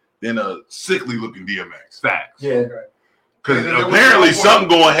DMX than a sickly looking DMX. Facts. Yeah. Because apparently something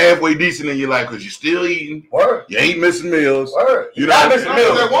going halfway decent in your life because you're still eating. Word. You ain't missing meals. Word. You're not missing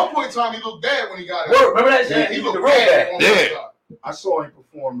meals. At one point in time, he looked bad when he got it. Word. Remember that shit? He looked real bad. Yeah. I saw him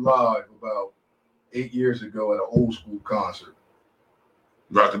perform live about 8 years ago at an old school concert.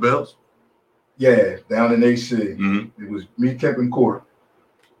 Rock the Bells? Yeah, down in AC. Mm-hmm. It was me, Kemp, and Court.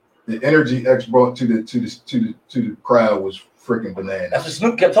 The energy X brought to the crowd was freaking bananas. That's what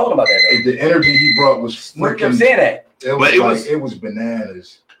Snoop kept talking about that. The energy he brought was Snoop kept saying that. It was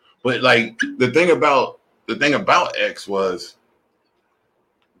bananas. But like the thing about X was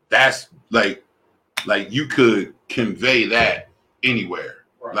that's like like you could convey that anywhere.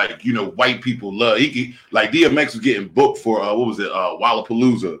 Right. Like, you know, white people love. Like DMX was getting booked for what was it?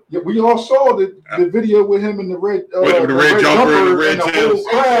 Wallapalooza. Yeah, we all saw the video with him in the red, with the red jumper and the red tails.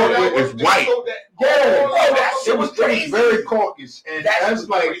 It's white. It was very caucus, and that's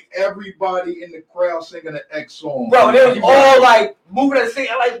like everybody in the crowd singing an X song. Bro, they was all like moving and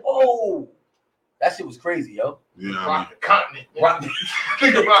singing. I'm like, whoa, that shit was crazy, yo. You know, rock the continent.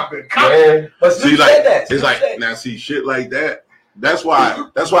 Think about the continent. Yeah. But see, like said that. it's like now, see shit like that. That's why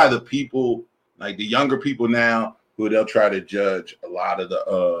the people, like the younger people now, who they'll try to judge a lot of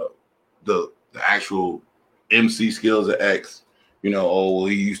the actual MC skills of X. You know, all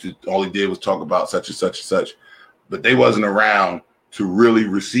he did was talk about such and such and such, but they wasn't around to really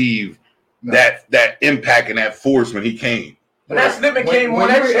receive that impact and that force when he came. When that slipping came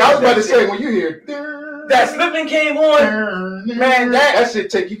on, I was about to say, when you hear that slipping came on, man, that shit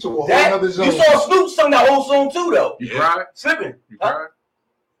take you to a whole other zone. You saw Snoop sing that whole song too, though. You cried? Slipping. You cried?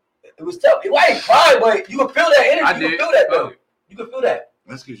 It was tough. I ain't cried, but you could feel that energy. I you did. could feel that, though. You could feel that.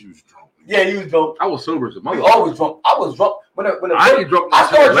 That's because you was drunk. Yeah, you was drunk. I was sober as a mother. You always drunk. I was drunk. I get drunk. I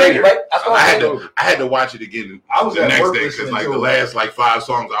started drinking, right? I had to watch it again. I was the at next work day because listening like to the it. last like 5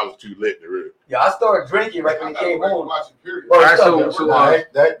 songs I was too lit to read. Yeah, I started drinking right when it came on. All right, so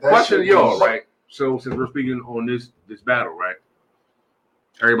that question to shit y'all, was- right? So since we're speaking on this battle, right?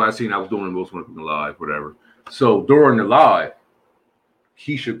 Everybody's seen I was doing the most one live, whatever. So during the live,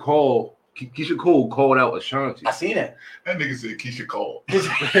 Keisha Cole called out Ashanti. I seen it. That nigga said Keisha Cole.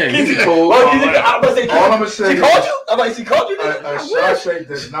 Keisha Cole. All I'm gonna say, she called you. I'm like, she called you. Ashanti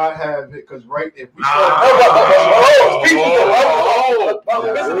does not have it because if we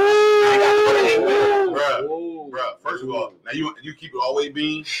Bruh, first of all, now you keep it all way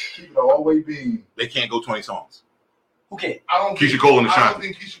bean. Keep it all way bean. They can't go 20 songs. Okay. Keisha Cole and I Ashanti. don't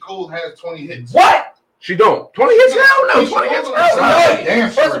think Keisha Cole has 20 hits. What? She don't. 20 hits now? No, 20 hits now.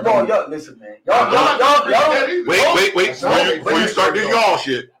 First of all, y'all listen, man. Y'all. Wait. Before you start this y'all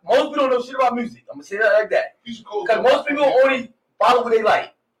shit. Most people don't know shit about music. I'm gonna say that like that. Because most people only follow what they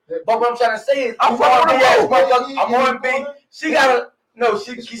like. But what I'm trying to say is, I'm R&B. She got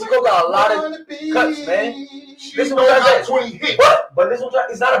Keisha Cole got a lot of cuts, man. Listen what I'm saying. 20 hits. What? But listen,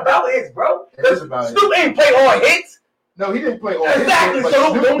 it's not about hits, bro. Snoop ain't play all hits. No, he didn't play all exactly. hits.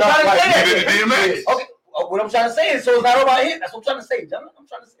 So I'm trying to say He did the DMX. Okay. What I'm trying to say is, so it's not about hits. That's what I'm trying to say, gentlemen. I'm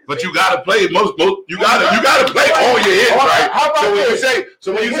trying to say. But you gotta play most. You gotta play all your hits, right? How about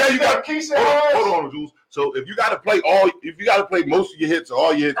So when this? you say you got hold on, Jules. So if you gotta play most of your hits or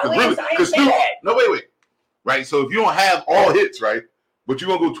all your hits, because Snoop. No, wait. Right. So if you don't have all hits, right, but you're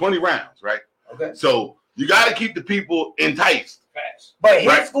gonna go 20 rounds, right? Okay. So you gotta keep the people enticed. Fast. But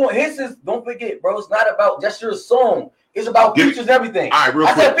hits is, don't forget, bro. It's not about just your song. It's about features and everything. All right, real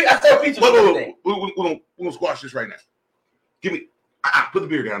quick. I said features and everything. We're gonna squash this right now. Give me, put the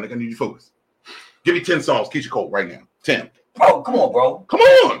beer down. Nigga, I need you to focus. Give me 10 songs, Keisha Cole, right now. 10. Bro, come on, bro. Come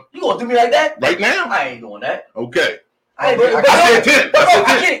on. You gonna do me like that? Right now? I ain't doing that. Okay. I said 10.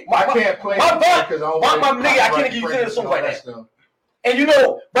 I can't play because I can't give you 10 songs right now. And you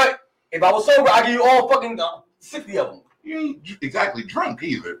know, but if I was sober, I'd give you all fucking 60 of them. You ain't exactly drunk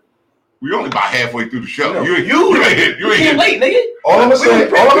either. We only about halfway through the show. No. You ain't You late, nigga. All I'm gonna say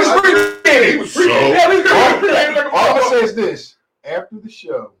is this: after the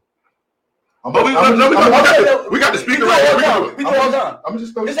show, we got the speaker right here. We do all the time. I'm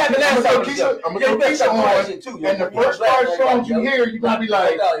just throw This happened last time. I'm gonna throw Keisha on, and the first 5 songs you hear, you're gonna be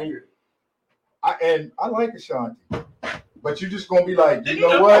like, I like Ashanti. But you just gonna be like, you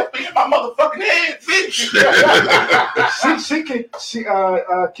know what? My motherfucking head, bitch.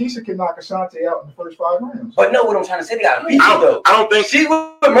 Keisha can knock Ashanti out in the first 5 rounds. But no, what I'm trying to say, they got a feature though. I don't think she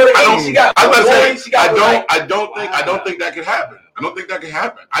would murder. She got. I don't think that could happen. I don't think that could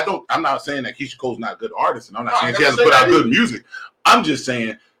happen. I'm not saying that Keisha Cole's not a good artist, and I'm not saying she hasn't put out good music. I'm just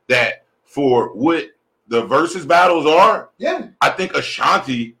saying that for what the versus battles are, I think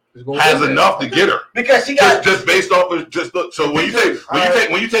Ashanti has enough to get her because she got just based off of just look. So when you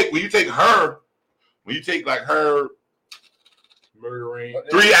take like her Murdering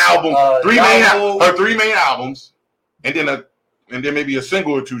 3 albums, her 3 main albums, and then maybe a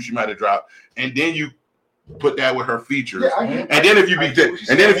single or 2 she might have dropped, and then you put that with her features, and then if you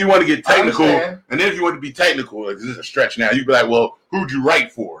want to get technical, like, this is a stretch now, you'd be like, well, who'd you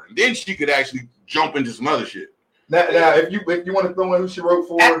write for? And then she could actually jump into some other shit. Now, if you want to throw in who she wrote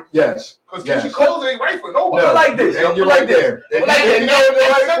for, yes. Because Keisha Cole ain't right for nobody. No. Like this. And you're right there. When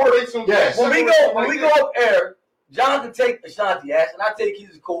we go up air, John can take Ashanti ass, and I take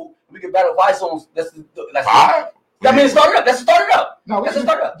Keisha Cole. We can battle 5 songs. That's 5? I mean, start it up. That's a start it up. No, that's a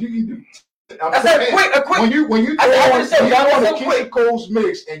start up. You can do I said a quick. When you I throw just said, on y'all the so Keisha quick. Cole's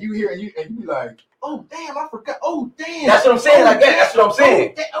mix and you hear and you be like, oh damn, I forgot. Oh damn. That's what I'm saying. Like that. That's what I'm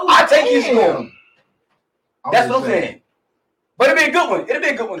saying. I take his damn. score. That's what I'm saying. But it'll be a good one. It'll be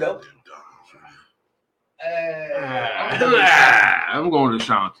a good one though. I'm going to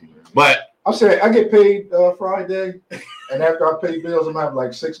Shanti. But I said I get paid Friday, and after I pay bills, I'm gonna have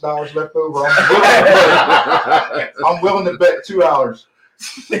like $6 left over. I'm willing to bet 2 hours.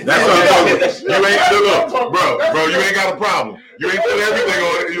 that's what I'm talking about. You ain't look, bro. You ain't got a problem. You ain't put everything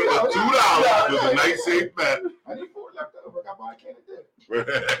on it. $2 was a nice safe bet. I need 4 left over. I got my can of dip.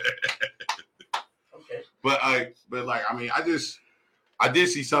 Okay. But I mean, I did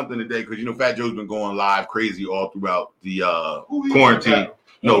see something today because Fat Joe's been going live crazy all throughout the quarantine.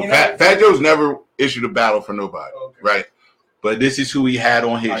 No, Fat Joe's never issued a battle for nobody, right? But this is who he had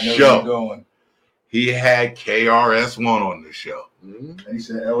on his show. He had KRS-One on the show. And he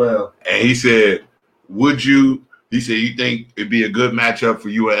said, LL. And he said, you think it'd be a good matchup for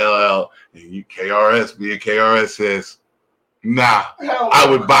you and LL? And KRS, being KRS, says, nah, I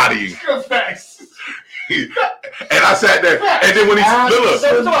would body you. Facts. And I sat there. And then when he look.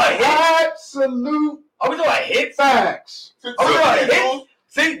 Absolute. Are we talking about hits? Facts. Are we talking about hits?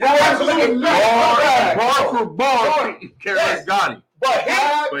 See, bar for bar, KRS got him. But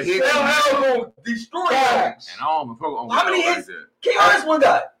hits, LL gonna destroy him. Facts. And I don't fuck on How many like hits that. KRS-One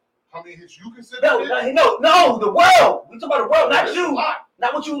got? How many hits you consider? No, the world. We talking about the world, not you.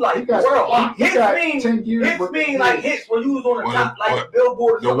 Not what you like. He The got- world. he Hits got mean 10 years hits worth mean of like hits. hits where you was on the Well, top, like well,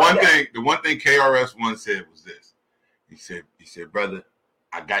 Billboard. The one thing KRS-One said was this. He said, brother,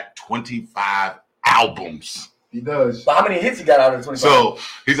 I got 25 albums. He does. But how many hits he got out of the 25? So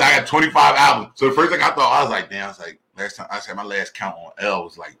he's like, I got 25 albums. So the first thing I thought, I was like, damn, last time I said my last count on L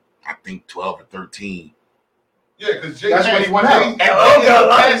was like, I think 12 or 13. Yeah, because Jay That's when he went out. LL got a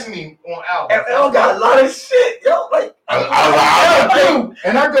lot of passing on albums. LL got a lot of shit, yo. Like, I was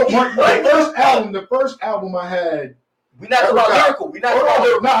And I go, the first album I had. we not talking about lyrical. We not talking about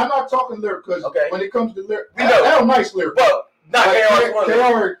lyrical. No, I'm not talking lyric because when it comes to lyric, We know. L nice lyric. But not KRS-One.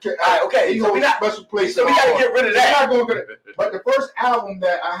 KRS, Okay, he so holds we not. special place. So we gotta get rid of that. But the first album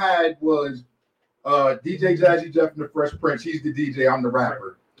that I had was DJ Jazzy Jeff and the Fresh Prince. He's the DJ, I'm the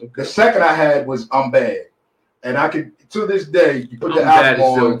rapper. The second I had was I'm Bad. And I can, to this day, you put the album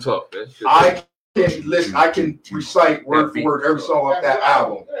on, I can listen, I can recite word for word every song off that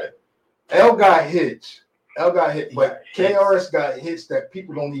album. L got hits. But KRS got hits that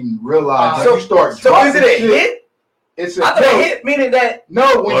people don't even realize. So you start is it a hit? It's I thought a hit meaning that when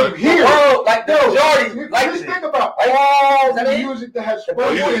you hear it, like the majority, like just think about all the music that has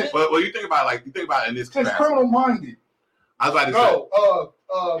Well, spoken. you think about it in this It's capacity. Criminal Minded. I was about to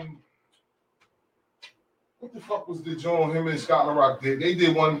say. What the fuck was the joint him and Scotland Rock did? They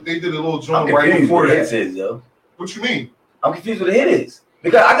did a little I'm joint right confused before what a that. hit is, yo. What you mean? I'm confused what a hit is.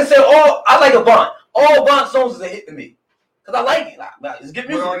 Because I can say I like a Bond. All Bond songs is a hit to me. Because I like it. It's good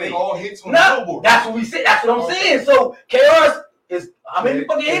music But are to they me. all hits on No, Billboard? that's what we said. That's what I'm saying. So KRS is how many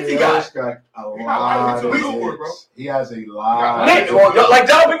fucking hits he got? He got a He got lot hits of on Billboard, bro. hits. He has a lot. Like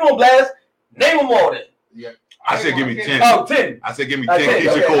John Big on Blast. Name them all then. I said give me 10. Oh, 10. I said give me 10 Okay,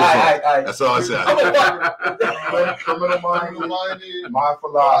 Keisha Cole songs. alright. That's all I said. Criminal Minded, My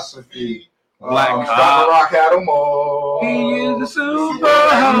Philosophy. Black Scott Rock had them all. He is a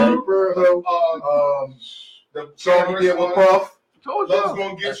Superhero. The song he did with Puff. Told Love's you.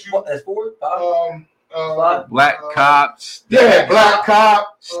 gonna get you. That's 4, 5. Black Cops. Yeah, Black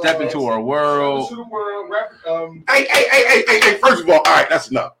Cop. Step into our world. To the world, rap, Hey, first of all right, that's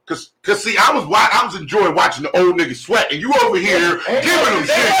enough. Cause see, I was enjoying watching the old niggas sweat, and you over here giving them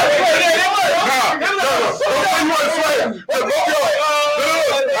shit.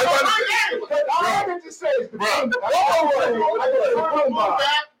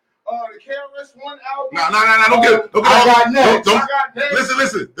 the KRS-One album. No, don't get I got next. don't I got next.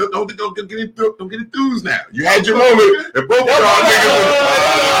 listen. Don't get enthused now. You had your moment, and both of y'all niggas.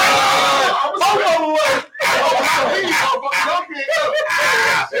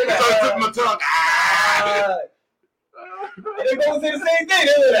 So I took my tongue. They both say the same thing.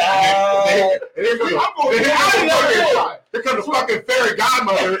 Here comes the fucking fairy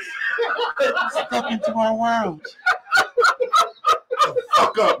godmother. Step into my world.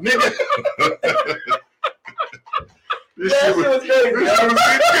 Fuck up, nigga. This shit was crazy. good.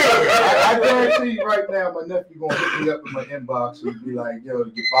 I guarantee you right now, my nephew gonna hit me up in my inbox and be like, "Yo,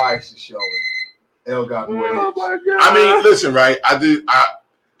 your bias is showing." L got more hits. I mean, listen, right? I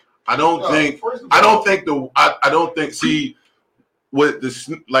don't think. See, with the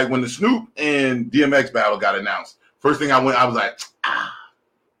when the Snoop and DMX battle got announced, first thing I was like,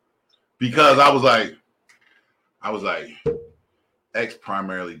 because I was like, X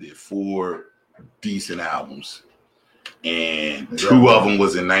primarily did 4 decent albums, and 2 of them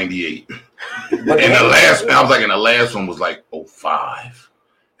was in '98. And the last one was like 05.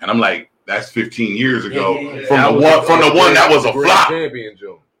 And I'm like, that's 15 years ago from the one that was a flop.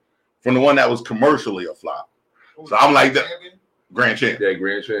 From the one that was commercially a flop. So I'm like, Grand Champion. Yeah,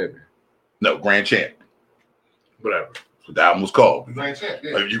 Grand Champion. No, Grand Champion. Whatever. That's what the album was called. Grand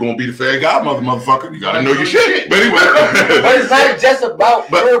Champion. If you're gonna be the fair godmother, motherfucker, you gotta know your shit. But anyway. But it's not just about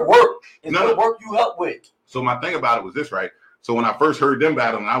your work. It's the work you help with. So my thing about it was this, right? So when I first heard them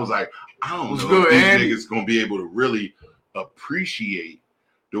battling, I was like, I don't know if these niggas gonna be able to really appreciate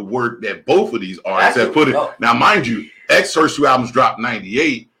the work that both of these artists have put in. Now, mind you, X first 2 albums dropped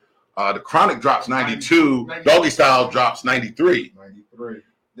 '98. The Chronic drops '92. Doggy Style drops '93.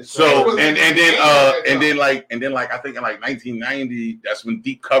 So and then like I think in like 1990, that's when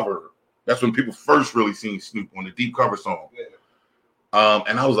Deep Cover. That's when people first really seen Snoop on the Deep Cover song.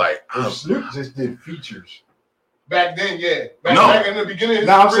 And I was like, Snoop just did features. Back then, yeah. Back in the beginning of his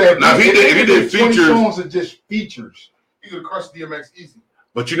I'm saying, if he did features, 20 songs are just features. He could crush DMX easy.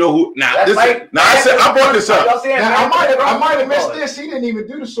 But you know who? Now, I brought this up. I might have missed this. He didn't even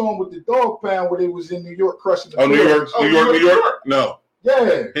do the song with the Dog Pound where they was in New York crushing the New York. No.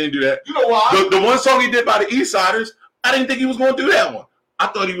 Yeah. He didn't do that. You know why? The one song he did by the East Siders, I didn't think he was going to do that one. I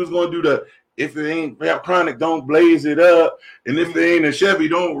thought he was going to do the if it ain't Rap Chronic, don't blaze it up. And if it ain't a Chevy,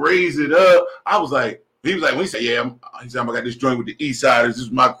 don't raise it up. I was like, he was like, when he said, yeah, he said, I got this joint with the East Siders. This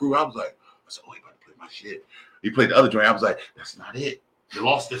is my crew. I said, oh, he about to play my shit. He played the other joint. I was like, that's not it. You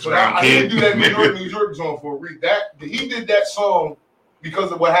lost this round, kid. I didn't do that New York song for a week. He did that song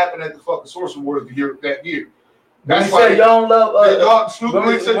because of what happened at the fucking Source Awards that year. That's why y'all don't love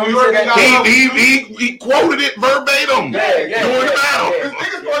Snoop said New York. He quoted it verbatim. During the battle. Because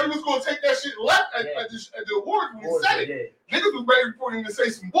niggas thought he was going to take that shit left at the awards when he said it. Niggas was ready for him to say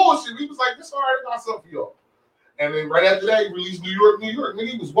some bullshit. He was like, "This all right, I got something for y'all." And then right after that, he released New York. Nigga,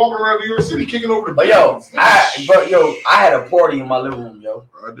 he was walking around New York City kicking over the beats. I had a party in my living room, yo.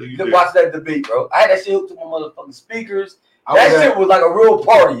 Watch that debate, bro. I had that shit hooked to my motherfucking speakers. That shit was like a real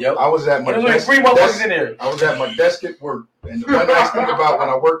party, yo. I was at my desk. Three motherfuckers in there. I was at my desk at work, and the one nice thing about when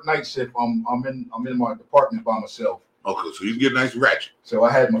I work night shift, I'm in my department by myself. Okay, so you get nice ratchet. So I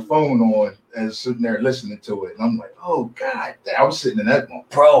had my phone on and sitting there listening to it, and I'm like, oh god, I was sitting in that one,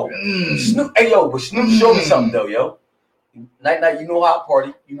 bro. Snoop, hey yo, but Snoop showed me something though, yo. Night, you know how I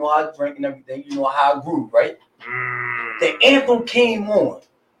party, you know how I drink and everything, you know how I groove, right? The anthem came on.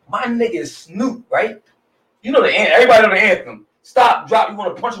 My nigga Snoop, right? You know the anthem. Everybody know the anthem. Stop, drop. You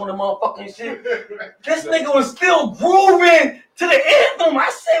want to punch one of the motherfucking shit? This nigga was still grooving to the anthem.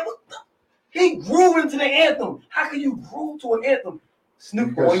 I said, what the? He grooving to the anthem. How can you groove to an anthem?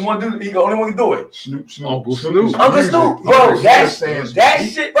 Snoop, only one do. He the only one can do it. Uncle Snoop, bro. That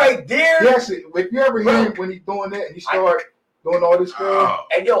shit right there. Yes, if you ever hear him when he's doing that and he start doing all this stuff.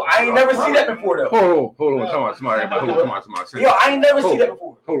 Hey yo, I ain't never seen that before though. Hold on. Come on, somebody. Yo, I ain't never seen that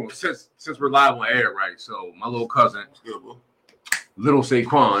before. Hold on. Since we're live on air, right? So my little cousin, Little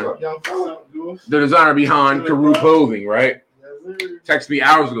Saquon, the designer behind KARUE Clothing, right? Texted me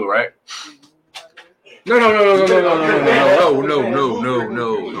hours ago, right? No. Send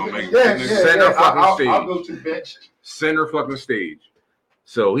her fucking stage. I'll go to the bench. Send her fucking stage.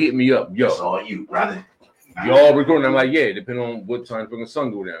 So he hit me up, yo. It's all you, brother. Y'all recording? I'm like, yeah, depending on what time fucking sun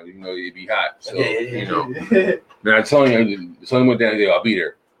go down. You know, it'd be hot. So, you know. Then I tell you, the sun went down. I'll be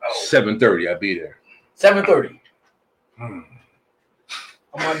there. 7:30. I'll be there. 7:30. I'm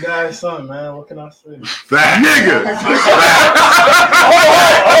my dad's son, man. What can I say? Fat nigga.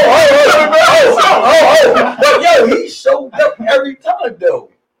 But yo, he showed up every time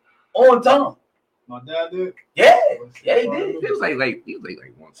though, on time. My dad did. Yeah, he did. It was like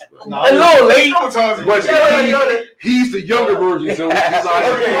once. A little late. But he's the younger version, so he's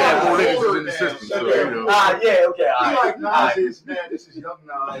like more niggas in the system. So, you know. Yeah, okay. He like Nas, man. This is young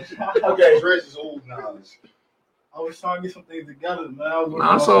Nas. Okay, Dress is old Nas. I was trying to get some things together, man. I was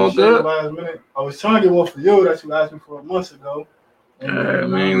last minute. I was trying to get one for you that you asked me for a month ago.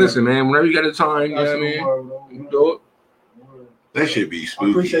 Man, listen, man. Whenever you got the time, you know what I mean? You do it. That should be spooky. I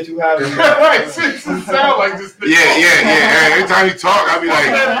appreciate you having me. Sound like this thing. Yeah. Every time he talk, I'll be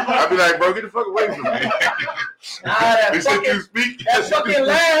like, bro, get the fuck away from me. That fucking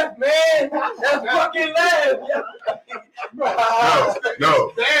laugh, man. That fucking laugh.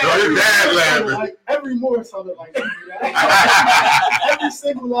 No, your dad laughing. Like, every more sounded like that. Every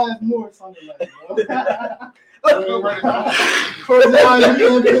single last more sounded like that. Yo,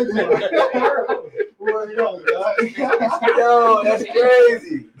 that's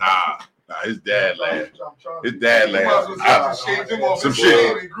crazy. Nah, Nah, his dad laughed. His I'm dad You might as well laughed. just shaved him off Some his shit.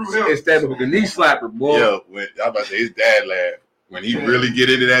 head and grew him. It's that with the knee slapper, boy. Yo, when I about to say his dad laughed. When he really get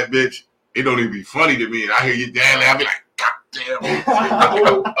into that bitch, it don't even be funny to me. And I hear your dad laugh, I be like, God damn,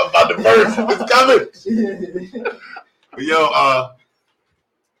 I'm about to burst. It's coming. But yo,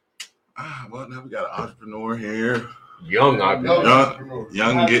 well, now we got an entrepreneur here. Young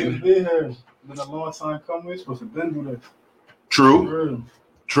Young getting. Been a long time coming. We're supposed to been do this. True.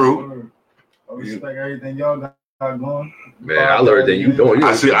 I respect everything y'all got going. Man, I love everything you doing.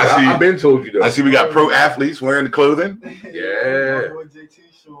 I see. I've been told you that. I see we got pro athletes wearing the clothing. Yeah. My boy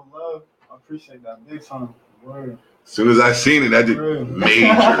JT show love. I appreciate that big time. Word. As soon as I seen it, I did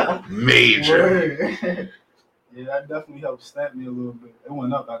major. Word. Yeah, that definitely helped stamp me a little bit. It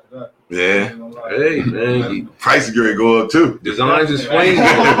went up after that. Yeah. Hey, man. Prices going to go up too. Designs is flames.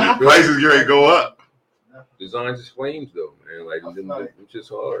 Prices going to go up. Designs is flames, though, man. Like, it's just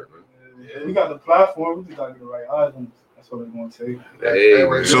hard, man. Yeah, we got the platform. We just got to get the right items. That's what it's going to take. Hey,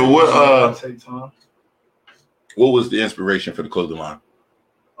 so Take time. what was the inspiration for the clothing line?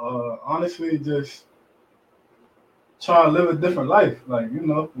 Honestly, just trying to live a different life. Like, you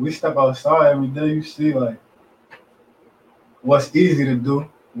know, we step outside every day, you see, like, what's easy to do,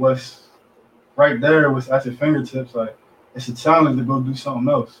 what's right there, what's at your fingertips. Like, it's a challenge to go do something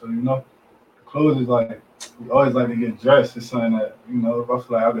else. So, you know, clothes is like, we always like to get dressed. It's something that, you know, if I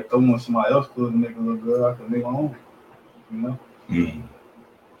feel like I could throw on somebody else's clothes and make it look good, I could make my own, you know? Mm.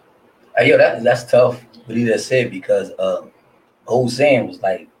 Hey, yo, that's tough what he just said, because the whole saying was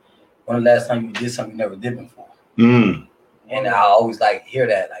like, when the last time you did something you never did before? Mm. And I always like hear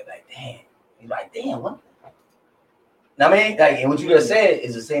that, like damn. He's like, damn, what? I mean, like, and what you just said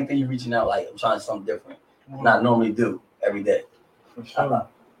is the same thing. You're reaching out, like, I'm trying something different, not normally do every day. For sure.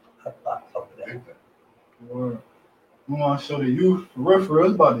 Word. We want to show the youth, for real,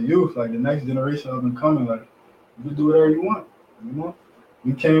 it's about the youth, like the next generation up and coming. Like, you can do whatever you want, you know?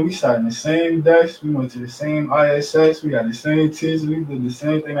 We sat in the same desk, we went to the same ISS, we got the same teachers, we did the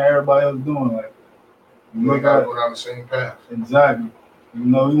same thing that everybody else doing. Like, We got to go down the same path. Exactly. You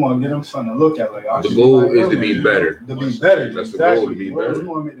know, we want to get them something to look at. Like, the goal is to be better. To be better. That's exactly. the goal, to be better. We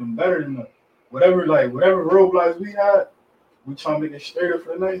want to make them better than us. Whatever roadblocks we had, we try to make it straighter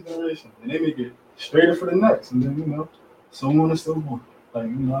for the next generation. And they make it straighter for the next. And then, you know, so on and so forth. Like,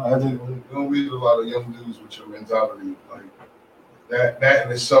 you know, I just... You'll meet a lot of young dudes with your mentality. Like, that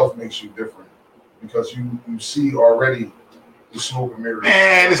in itself makes you different. Because you see already the smoke and mirrors.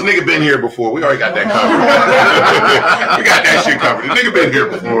 Man, this nigga been here before. We already got that covered. We got that shit covered. This nigga been here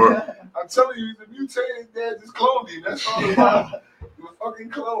before. I'm telling you, the mutated dad just cloned you. That's all about. You a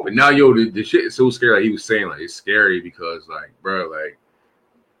fucking clone. But now, yo, the shit is so scary. Like he was saying, like, it's scary because, like, bro, like,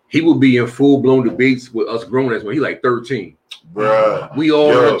 he would be in full-blown debates with us grown-ups when he like 13. Bruh. We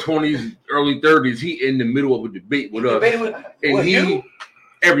all in our 20s, early 30s. He in the middle of a debate with us.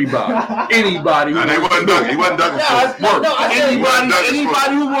 Everybody, anybody. Nah, he wasn't ducking Anybody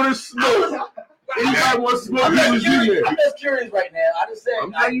who want to smoke. Anybody want to smoke. I'm just curious right now. I just said,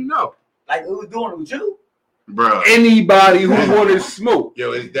 I'm letting you know. Like, who was doing it with you? Bro. Anybody who wanted to smoke.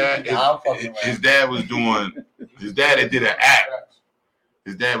 Yo, his dad was doing, his dad did an app.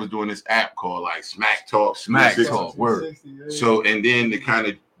 His dad was doing this app called like Smack Talk. Word. So, and then to kind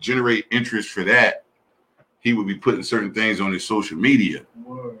of generate interest for that, he would be putting certain things on his social media.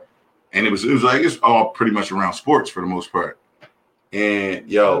 And it was like, it's all pretty much around sports for the most part. And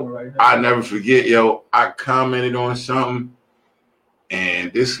yo, I never forget, yo, I commented on something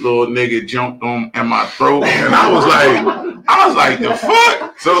and this little nigga jumped on in my throat. And I was like, the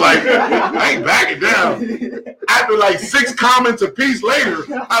fuck? So like back it down. After like 6 comments a piece later,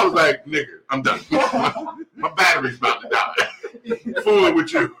 I was like, nigga, I'm done. My battery's about to die. Fooling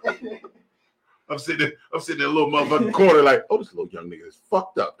with you. I'm sitting in a little motherfucking corner like, oh, this little young nigga is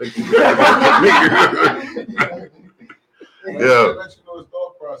fucked up. Yeah. Let you know his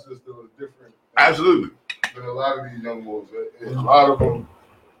thought process though is different. Absolutely. Than a lot of these young boys. A lot of them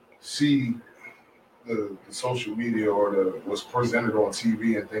see the social media or what's presented on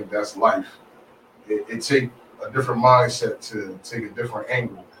TV and think that's life. It take a different mindset to take a different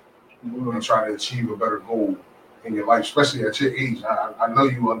angle and try to achieve a better goal in your life, especially at your age. I know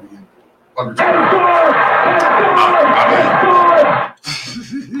you under 20.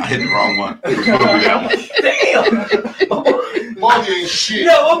 I hit the wrong one. Damn. Bobby ain't shit.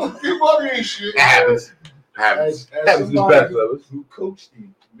 Bobby ain't shit. It happens. As somebody who coached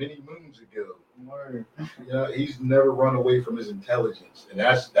him many moons ago, he's never run away from his intelligence, and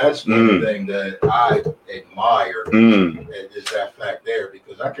that's one thing that I admire is that fact there,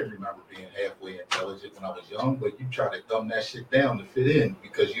 because I can remember being halfway intelligent when I was young, but you try to dumb that shit down to fit in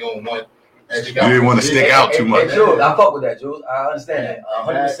because you don't want You didn't want to stick out too much. Hey, Jules, I fuck with that, Jules. I understand that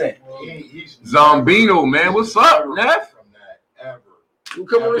 100%. Zombino, man, what's up, Neff? From that ever. You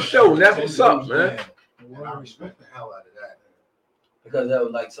come on the show, Neff. What's up, man? And I respect the hell out of that.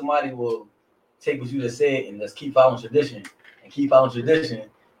 Because like somebody will take what you just said and let's keep following tradition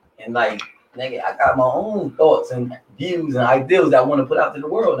and like nigga, I got my own thoughts and views and ideals that I want to put out to the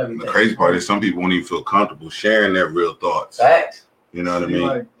world and everything. The crazy part is some people won't even feel comfortable sharing their real thoughts. Facts. You know what I mean?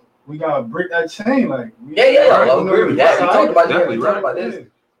 Like, we gotta break that chain. Like, I agree with that. We talked about that. We talked about this.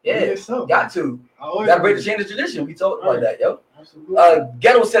 Yeah, got to. Gotta break the chain of tradition. We talked about that, yo. Absolutely.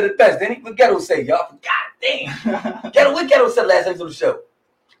 Ghetto said it best. Didn't he? What Ghetto say, y'all? God damn. What Ghetto said last episode of the show?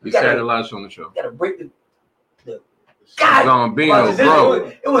 We said a lot on the show. Gotta break the God. Zombino,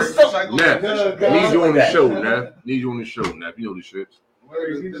 bro. It was so. Neff, need you on the show, Neff. Need you on the show, Neff. You know the shit.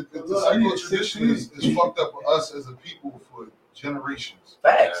 The cycle of tradition is fucked up for us as a people for generations.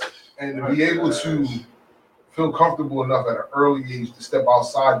 Facts. And to be able to feel comfortable enough at an early age to step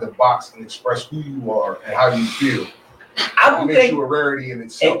outside the box and express who you are and how you feel. I don't makes think you a rarity in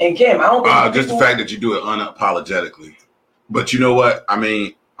itself. And Cam, I don't think just the fact that you do it unapologetically. But you know what? I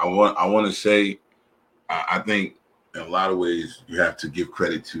mean, I want to say, I think in a lot of ways you have to give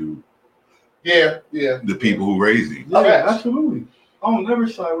credit to the people who raised you. Yeah, absolutely. I don't never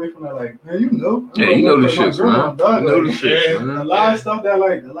shy away from that. Like, man, you know. Yeah, you know the shit, man. You know the shit. A lot of stuff that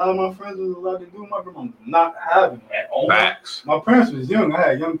like a lot of my friends was allowed to do, my grandma not having at all. Facts. My parents was young. I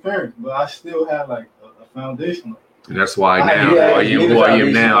had young parents, but I still had like a foundation. And that's why now, who I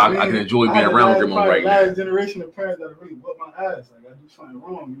am now, I can enjoy being around grandma right now. Last generation of parents that really whipped my ass. Like I do something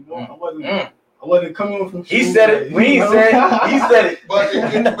wrong, you know. I wasn't coming from. He said it. He said it. But he's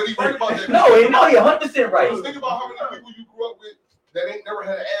right about that. No, you're 100% right. Think about how many people you grew up with that ain't never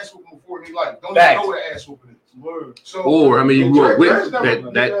had an ass whooping before in their life. Don't even know what an ass whooping is. So, or I mean, you grew up with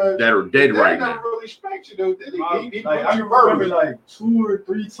that are dead right now. Never really spanked you though, did he? I remember like 2 or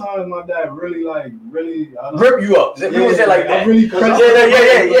 3 times my dad really rip you up. People say like that. Really yeah.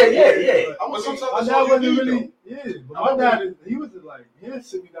 My dad wasn't really. Yeah, but my dad, he was like, he'd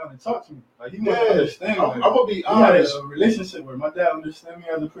sit me down and talk to me. Like, he wanted to understand me. I'm going to be We honest. had a relationship where my dad understand me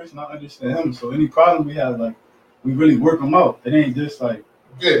as a person, I understand him. So any problem we have, like, we really work them out. It ain't just like.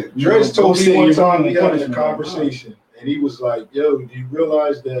 Yeah, Dres told me one time we had a conversation, and he was like, yo, do you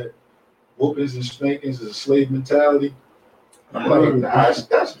realize that whoopings and spankings is a slave mentality? I'm like, nah,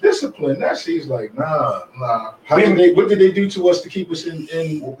 that's discipline. He's like, nah. What did they do to us to keep us in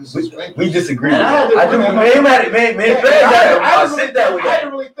we disagree. I didn't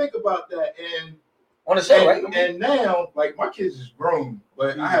really think about that. And on the show, right? And now, like, my kids is grown,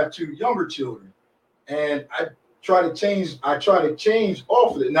 but I have 2 younger children. And I try to change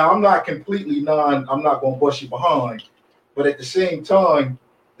off of it. Now, I'm not completely I'm not going to bust you behind. But at the same time,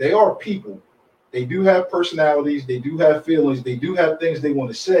 they are people. They do have personalities. They do have feelings. They do have things they want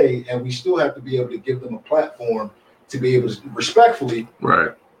to say. And we still have to be able to give them a platform to be able to respectfully,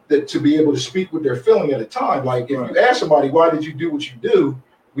 right, to be able to speak what they're feeling at a time. Like, if you ask somebody, why did you do what you do?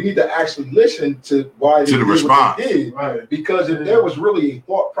 We need to actually listen to why they did what they did. Right. Because if there was really a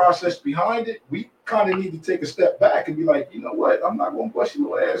thought process behind it, we kind of need to take a step back and be like, you know what? I'm not going to bust you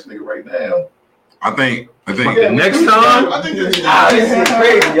little ass nigga right now. I think next time. I think this is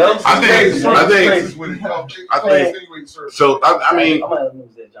crazy, yo. So I mean,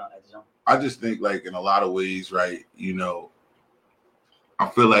 I just think like in a lot of ways, right? You know, I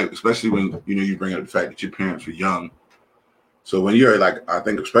feel like especially when you bring up the fact that your parents were young. So when you're like, I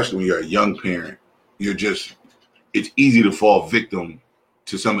think especially when you're a young parent, it's easy to fall victim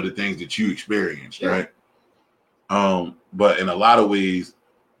to some of the things that you experienced, right? But in a lot of ways,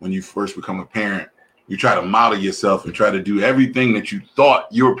 when you first become a parent, you try to model yourself and try to do everything that you thought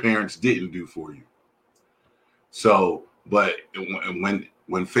your parents didn't do for you. So, but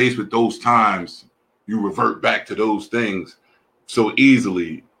when faced with those times, you revert back to those things so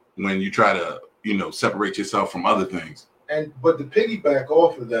easily when you try to, separate yourself from other things. But to piggyback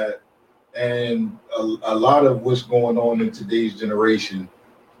off of that, and a lot of what's going on in today's generation,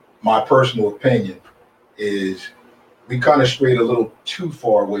 my personal opinion is we kind of strayed a little too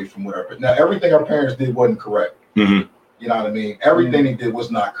far away from whatever. Now, everything our parents did wasn't correct. Mm-hmm. You know what I mean? Everything they did was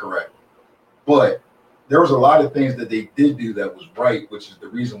not correct. But there was a lot of things that they did do that was right, which is the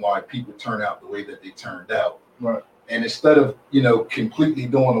reason why people turn out the way that they turned out. Right. And instead of, completely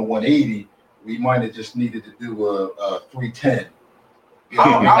doing a 180, we might have just needed to do a 310.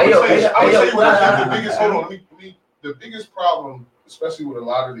 I would say the biggest problem, especially with a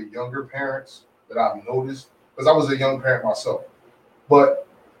lot of the younger parents that I've noticed, because I was a young parent myself, but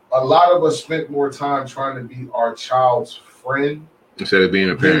a lot of us spent more time trying to be our child's friend Instead of being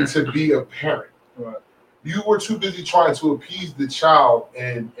a than parent. to be a parent. Right. You were too busy trying to appease the child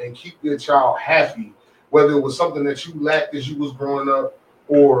and keep your child happy, whether it was something that you lacked as you was growing up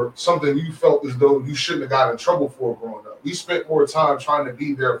or something you felt as though you shouldn't have got in trouble for growing up. We spent more time trying to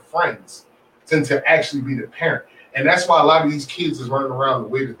be their friends than to actually be the parent. And that's why a lot of these kids is running around the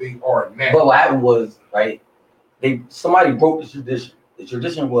way that they are now. But what happened was, right, somebody broke the tradition. The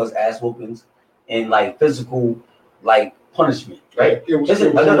tradition was ass whoopings and like physical like punishment, right? It was,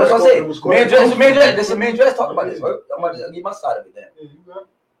 Listen, that's what I said. Man Dress talking about this. Right? I'm gonna give my side of it then.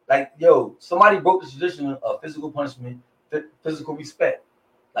 Like, yo, somebody broke the tradition of physical punishment, physical respect.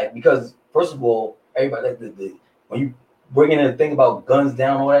 Like, because first of all, everybody like the when you bring in a thing about guns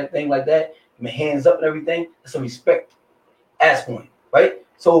down, all that thing like that, I mean, hands up and everything, that's a respect ass point, right?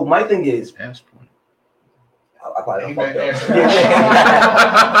 So my thing is Ass point. I probably don't fuck I was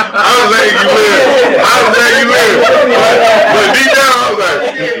letting you live. But deep down, I was like,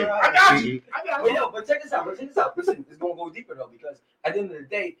 I got you. But check this out. Listen, it's gonna go deeper though, because at the end of the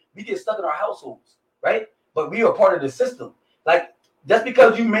day, we get stuck in our households, right? But we are part of the system. Like, just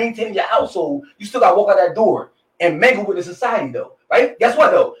because you maintain your household, you still gotta walk out that door and mingle with the society though, right? Guess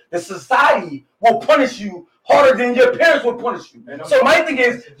what though? The society will punish you harder than your parents will punish you. So my thing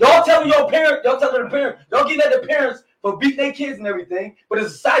is, y'all telling the parents, y'all getting at the parents for beating their kids and everything, but the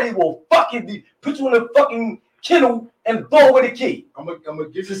society will fucking put you in a fucking kennel and throw away the key. I'm gonna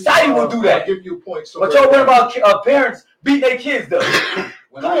give you. Society will do that. I'll give you a point. So but y'all worry about parents beating their kids though.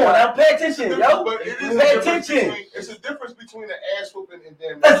 Come on now, pay attention, yo. Pay attention. It's a difference between an ass whooping and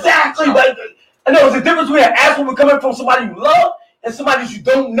them. Exactly, but I know it's a difference between an ass whooping coming from somebody you love and somebody you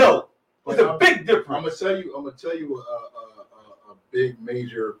don't know. It's a big difference. I'm gonna tell you a big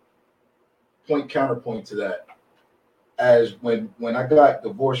major counterpoint to that. As when I got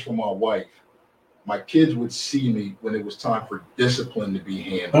divorced from my wife, my kids would see me when it was time for discipline to be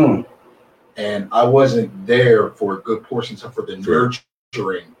handled. And I wasn't there for a good portion for the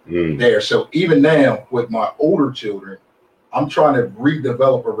nurturing there. So even now with my older children, I'm trying to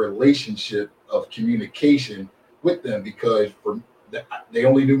redevelop a relationship of communication with them, because they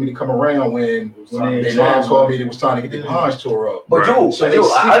only knew me to come around when their mom told me it was time to get the behinds tore up. But Joe,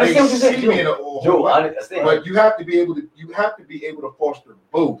 I understand what you're saying. Joe, I understand. But you have to be able to foster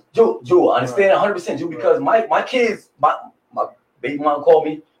both. Joe, I understand 100%. Joe, because my kids, my baby mom called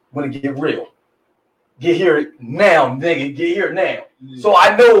me when it get real. Get here now, nigga. Get here now. So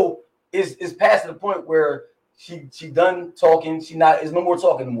I know it's past the point where she done talking. It's no more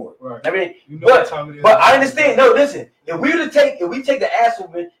talking no more. Right. I mean, but I understand. No, listen. If we take the ass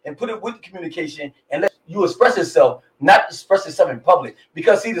woman and put it with the communication and let you express yourself, not express yourself in public,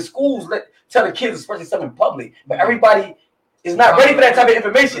 because see, the schools tell the kids to express yourself in public, but everybody is not ready for that type of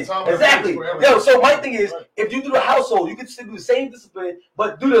information. Exactly. Yo, so my thing is, if you do the household, you can still do the same discipline,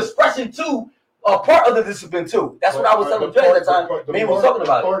 but do the expression too. Part of the discipline too. That's what I was telling Jay at the time. Man was talking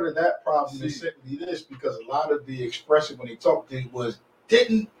about part of that problem is simply this, because a lot of the expression when they talked to was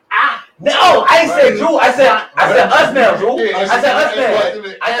didn't. No, I ain't said Drew. I said us now, Drew. I said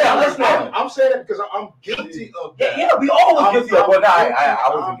us now. I'm saying that because I'm guilty of that. Yeah, we all was guilty of. Well, no,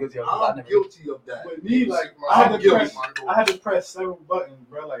 I wasn't guilty of that. I'm guilty of that. With me, like I had to press several buttons,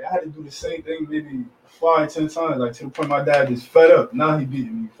 bro. Like I had to do the same thing maybe 5, 10 times, like to the point my dad is fed up. Now he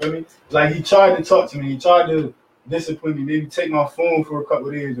beating me. Feel me? Like he tried to talk to me. He tried to discipline me. Maybe take my phone for a couple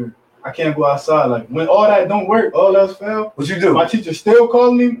of days, or I can't go outside. Like when all that don't work, all else fail. What you do? My teacher still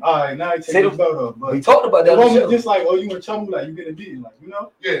calling me. All right, now he take his belt off. But we talked about that. It wasn't just like, oh, you in trouble, like you getting beaten, like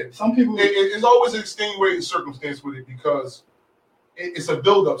Yeah. Some people. It's always an extenuating circumstance with it, because it's a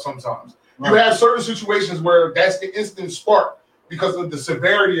buildup sometimes. Right. You have certain situations where that's the instant spark because of the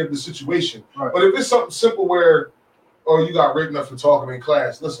severity of the situation. Right. But if it's something simple where, you got written up for talking in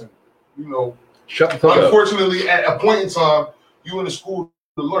class, listen, shut the fuck up. Unfortunately, at a point in time, you in the school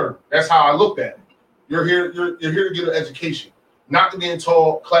to learn. That's how I looked at it. You're here to get an education, not to be in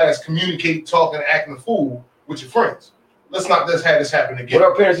class, communicate, talking, and acting a fool with your friends. Let's not just have this happen again. What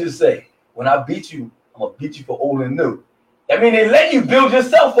our parents used to say, when I beat you, I'm gonna beat you for old and new. I mean, they let you build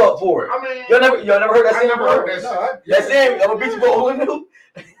yourself up for it. I mean, y'all never heard that saying? I never heard that saying. That saying, I'm gonna beat you for old and new.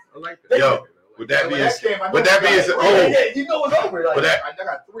 I like that. Yo, with that being said, yeah, you know it's over. Like, I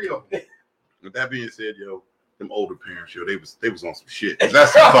got 3 of them. With that being said, yo, them older parents, yo, they was on some shit.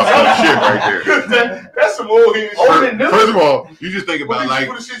 That's some fucking shit right there. That's some old head shit. First of all, you just think about like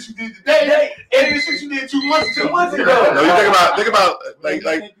the shit you did today, and the shit you did 2 months ago. No, you think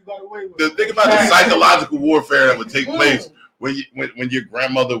about the psychological warfare that would take place when your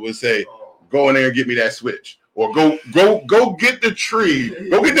grandmother would say, "Go in there and get me that switch," or go get the tree,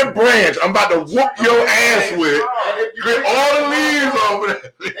 go get the branch. I'm about to whoop your ass with. Get all the leaves over there.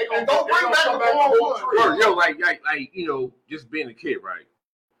 And don't bring back the whole tree. Yo, like you know, just being a kid, right?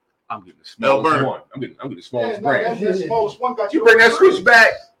 I'm getting the smallest one. I'm getting the smallest branch. That's the smallest one. Got You bring that switch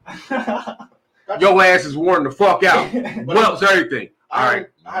back, your ass is worn the fuck out. Well, it's everything. All right,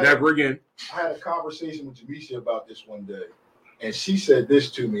 never again. I had a conversation with Jamisha about this one day, and she said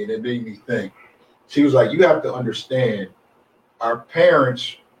this to me, and it made me think. She was like, "You have to understand, our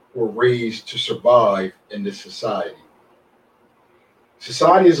parents were raised to survive in this society.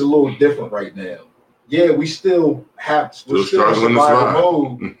 Society is a little different right now. Yeah, we still we're still in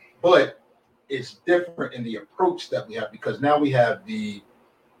survival mode, but it's different in the approach that we have because now we have the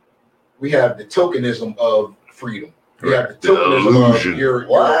tokenism of freedom. We have the tokenism of you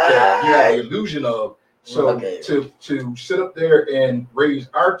have the illusion of to sit up there and raise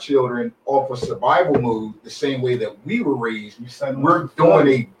our children off of survival mode the same way that we were raised. We're doing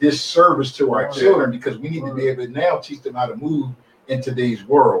a disservice to our children because we need to be able to now teach them how to move in today's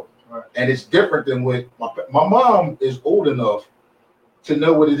world. Right. And it's different than what my mom is old enough to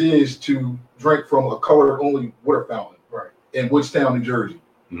know what it is to drink from a color-only water fountain in Woodstown, New Jersey.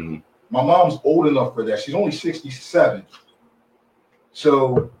 Mm-hmm. My mom's old enough for that. She's only 67.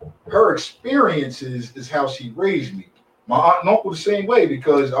 So her experiences is how she raised me. My aunt and uncle the same way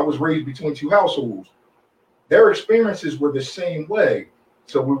because I was raised between two households. Their experiences were the same way.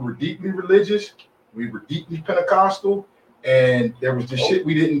 So we were deeply religious. We were deeply Pentecostal. And there was the shit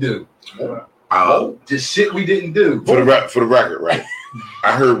we didn't do. The shit we didn't do. For the record, right?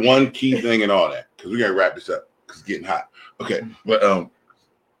 I heard one key thing and all that because we gotta wrap this up because it's getting hot. Okay, but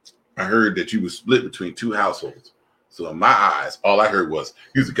I heard that you was split between two households. So in my eyes, all I heard was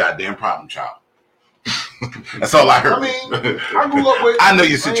you was a goddamn problem child. That's all I heard. I mean, I grew up with. I know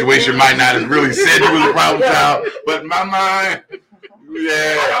your situation might not have really said you was a problem child, but in my mind.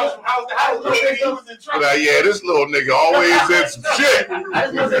 Yeah. Yeah, this little nigga always said some shit. I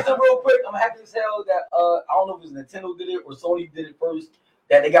just want to say something real quick. I'm happy to tell that I don't know if it was Nintendo did it or Sony did it first.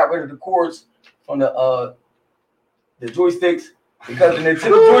 That they got rid of the cords from the joysticks because the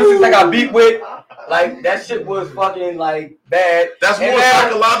Nintendo joysticks I got beat with, like that shit was fucking like bad. That's more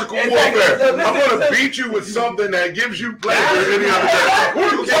psychological warfare. I'm gonna beat you with something that gives you pleasure any other day.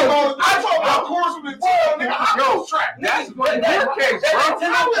 I talk about cords from Nintendo, nigga. Yo, that's what your case, bro.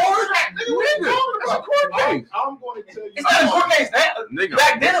 I'm going to tell you. It's not a court case, nigga.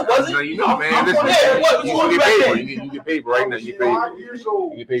 Back then it wasn't. You know, man. You get paper. You get paper right now. You get paper. 5 years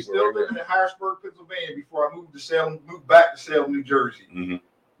old. Still living in Harrisburg, Pennsylvania before I moved back to Salem, New Jersey. Mm-hmm.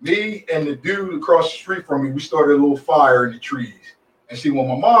 Me and the dude across the street from me, we started a little fire in the trees. And see, what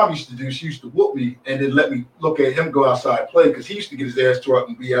my mom used to do, she used to whoop me and then let me look at him go outside and play because he used to get his ass tore up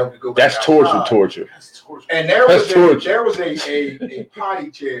and be able to go back outside. Torture. And there was a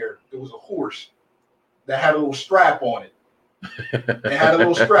potty chair. There was a horse that had a little strap on it. It had a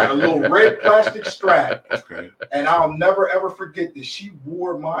little red plastic strap. Okay. And I'll never ever forget this. She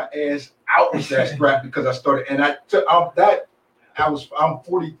wore my ass out with that strap because I started. And I'm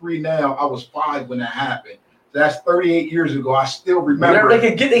 43 now. I was 5 when that happened. That's 38 years ago. I still remember. They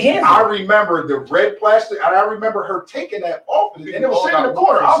could get their hands I remember the red plastic, and I remember her taking that off, and it was sitting in the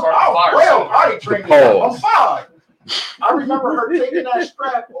corner. I'm well potty trained. I'm 5. I remember her taking that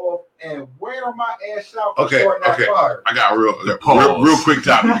strap off and wearing my ass out for starting that fire. I got real quick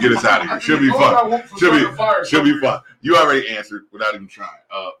topic to get us out of here. Should be fun. Should be fun. You already answered without even trying.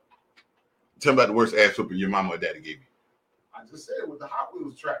 Tell me about the worst ass whooping your mama or daddy gave you. I just said it with the Hot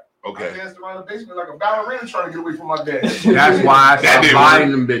Wheels track. Okay. I danced around the basement like a ballerina trying to get away from my dad. That's why I stopped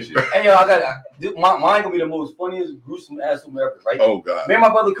buying them bitches. Hey, yo, mine gonna be the most funniest, gruesome ass whooping ever, right? Oh, God. Me and my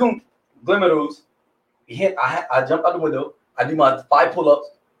brother Coon, Glen Meadows, I jumped out the window. I do my 5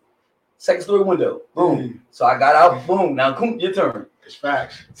 pull-ups. Second story window. Boom. So I got out. Boom. Now, Coon, your turn. It's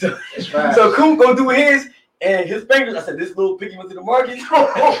facts. So Coon gonna do his. And his fingers, I said, this little piggy went to the market.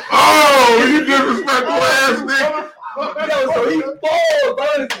 Oh, you disrespectful ass nigga. So he falls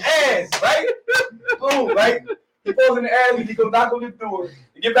on his ass, right? Boom, right? He falls in the alley. He goes knock on the door.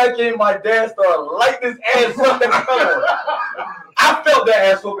 He get back in. My dad started lighting his ass up. I felt that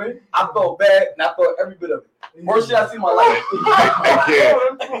ass whooping. I felt bad, and I felt every bit of it. Worst shit I seen in my life.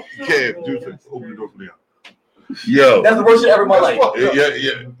 Kev, open the door for me. Yo, that's the worst shit ever in my life.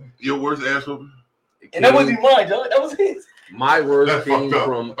 Yeah. Your worst ass whooping? And that wasn't mine, John. That was his. My worst came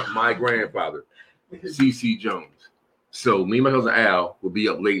from my grandfather, C.C. Jones. So me and my cousin Al would be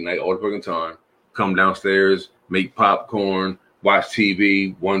up late night all the fucking time, come downstairs, make popcorn, watch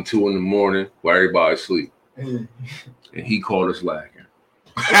TV, 1, 2 in the morning while everybody's asleep. And he called us lacking.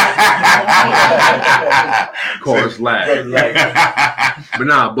 Cars lag.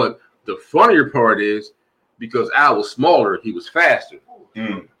 But the funnier part is because Al was smaller, he was faster.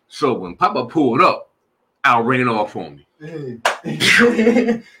 So when Papa pulled up, Al ran off on me.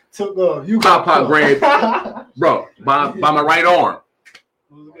 Hey. Took off. You Papa grabbed, bro, by my right arm.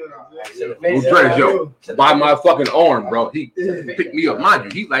 By my fucking arm, bro. He picked me up. Mind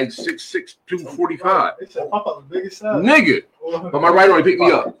you, he like 6'6", 245. Nigga. But my right arm, he picked me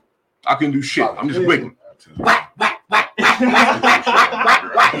up. I couldn't do shit. I'm just waiting. Whack, whack, whack, whack, whack, whack, whack,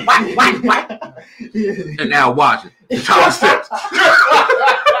 whack, whack, whack, whack. And now watching. Top of steps. Top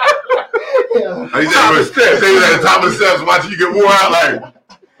of steps. They at the top of the steps watching you get wore out like,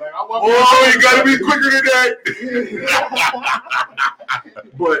 oh, you gotta be quicker than that.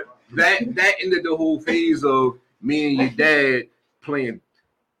 But that ended the whole phase of me and your dad playing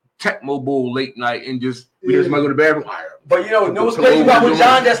Tecmo Bowl late night and just we just might go to the bathroom. But you know what's crazy about what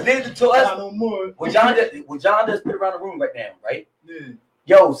John just did to us? What John just put around the room right now, right? Yeah.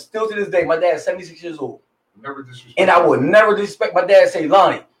 Yo, still to this day, my dad's 76 years old. Never disrespect. And I would never disrespect my dad. Say,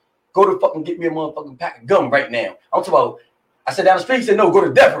 Lonnie, go to fucking get me a motherfucking pack of gum right now. I'm talking about. I said down the street. He said, no, go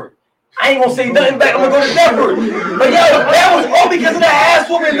to Deptford. I ain't gonna say nothing back. I'm gonna go to Deptford. But yo, that was all because of the ass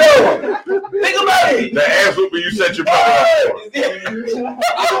whooping, though. Think about it. The ass whooping you set your brother up for.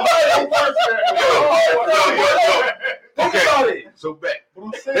 Think about it. So back.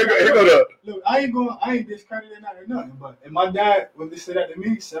 Here go the. Look, I ain't discrediting that or nothing. But if my dad would have said that to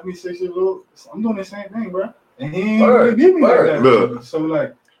me, 76 years old, I'm doing the same thing, bro. And he ain't gonna give me like that. So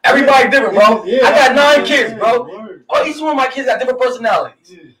like. Everybody different, bro. Yeah, I got 9 kids, bro. Each one of my kids got different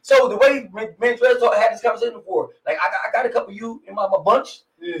personalities. Yeah. So the way me and Trez had this conversation before, like I got a couple of you in my bunch,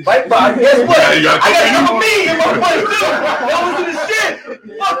 right? But guess what? I got a couple of me in my bunch too. Y'all listen to shit.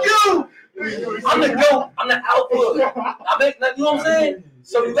 Fuck you. I'm the GOAT. I'm the alpha. You know what I'm saying?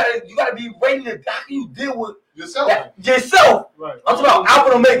 So you gotta be ready to. How can you deal with yourself? Right. I'm talking about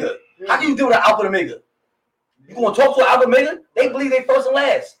alpha and omega. How can you deal with an alpha and omega? You gonna talk to an alpha and omega? They believe they first and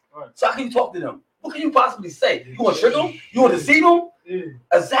last. Right. So how can you talk to them? What can you possibly say? You want to trick them? You want to deceive them? Yeah.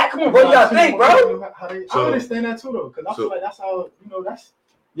 Exactly. Come on, bro. You gotta think, bro. I understand that too, though, because I feel like that's how that's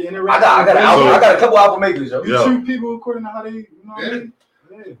your interaction. I got a couple alpha makers, yo. You treat people according to how they, what I mean?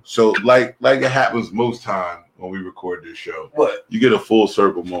 Yeah. So like it happens most time when we record this show. What? You get a full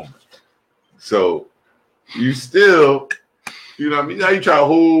circle moment. So you still, you know what I mean? Now you try to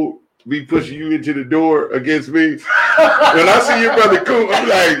hold me pushing you into the door against me. When I see your brother Coop, I'm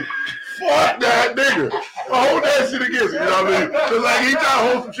like, fuck that nigga. Hold that shit against me. You know what I mean? Cause like he trying to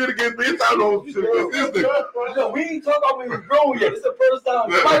hold some shit against me. It's time to hold some shit against this nigga. No, we ain't talking about when we're grown yet. It's the first time.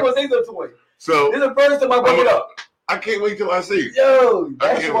 Somebody gonna say something to him. So this is the first time I bring it up. I can't wait till I see it. Yo,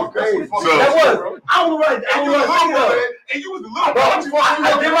 that's what crazy. So, that was. I was right. And you was the little bro. I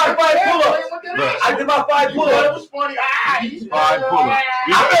did my 5 pull-ups. I did my 5 pull-ups. It was funny. 5 pull-ups.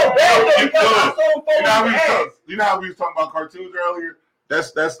 I felt bad because I saw him. You know how we was talking about cartoons earlier?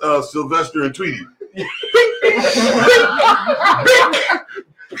 That's Sylvester and Tweety. You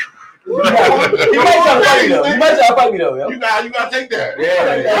might try to fight me though. You might try to fight me though. Yo. You gotta take that.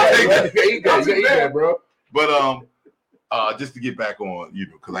 Yeah, you gotta take that, bro. But just to get back on,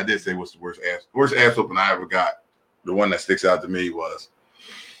 because I did say what's the worst ass whooping I ever got. The one that sticks out to me was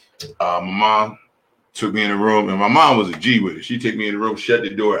my mom took me in the room, and my mom was a G with it. She took me in the room, shut the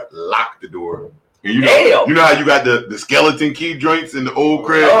door, locked the door. And you know how you got the skeleton key joints in the old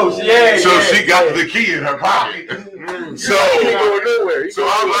crib? Oh, yeah. So she got the key in her pocket. So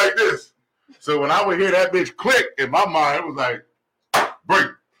I was like this. So when I would hear that bitch click, in my mind, it was like,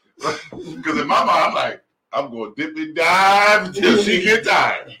 break. Because in my mind, I'm like, I'm going to dip and dive until she get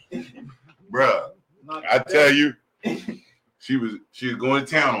tired. Bruh, I tell you, she was going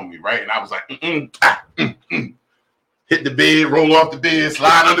to town on me, right? And I was like, hit the bed, roll off the bed,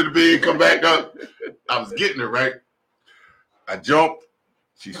 slide under the bed, come back up. I was getting her, right? I jumped.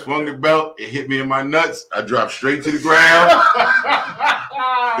 She swung the belt. It hit me in my nuts. I dropped straight to the ground.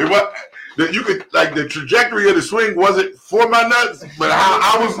 The trajectory of the swing wasn't for my nuts, but how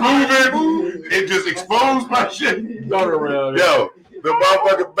I was moving, it just exposed my shit. Yo, the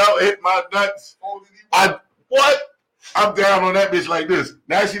motherfucking belt hit my nuts. I'm down on that bitch like this.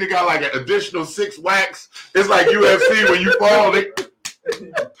 Now she got like an additional 6 whacks. It's like UFC when you fall.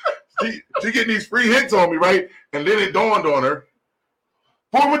 She getting these free hits on me, right? And then it dawned on her,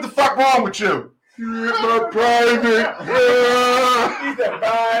 boy, what the fuck wrong with you? You hit my private. He said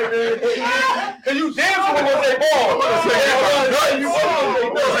private. Cause you dancing when they ball. You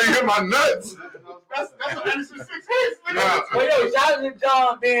hit my nuts. That's an extra 6 hits. But yo, shout out to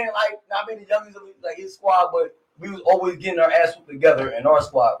John being like not being the youngest of like his squad, but we was always getting our ass whooped together in our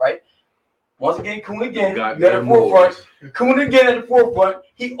squad, right? Once again, Coon again, you got the forefront. Coon again at the forefront.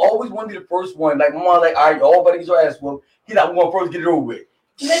 He always wanted to be the first one. Like, my mom, like, all right, y'all better get your ass whooped. He like, I'm going first, get it over with.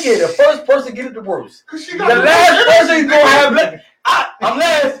 Nigga, the first person get it the worst. The last person gonna have. I'm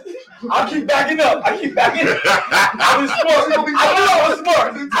last. I keep backing up. I was smart. I knew I was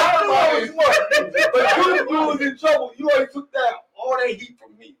smart. But you was in trouble. You already took that all that heat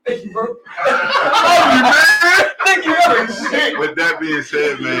from me. Thank you, bro. Thank you, bro. With that being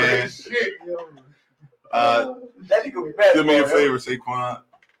said, man, that nigga be bad. Do me a favor, Saquon.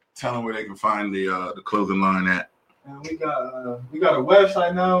 Tell them where they can find the clothing line at. We got a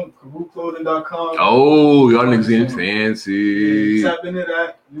website now, KARUEclothing.com. Oh, y'all niggas getting fancy. Tap into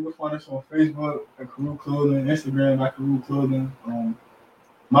that. You can find us on Facebook at KARUE Clothing, Instagram at KARUE Clothing.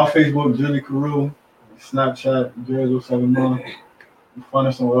 My Facebook, Jelly KARUE. Snapchat, Jerry071. You can find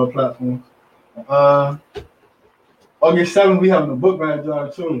us on all platforms. August 7th, we having a book bag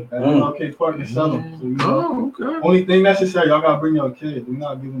drive too at MLK Park in Salem. So, you know, only thing necessary, y'all gotta bring your kids. We're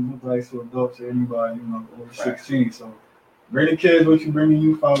not giving book bags to adults or anybody, you know, over 16. So bring the kids what you bringing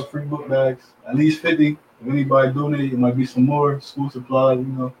you 5 free book bags, at least 50. If anybody donate, it might be some more school supplies, you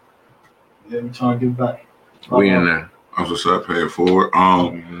know. Yeah, we trying to give back. We in there. That's what's up, pay it forward.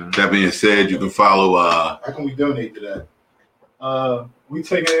 That being said, you can follow how can we donate to that? We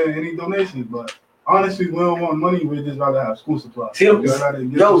take any donations, but honestly, we don't want money. We'd just rather have school supplies. See what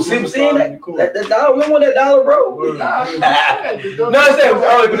I'm saying? Cool. That dollar, we don't want that dollar, bro. No, I'm saying it was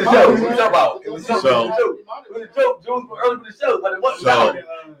early for the show. What you talking about? It was a joke. Jules was early for the show, but it wasn't.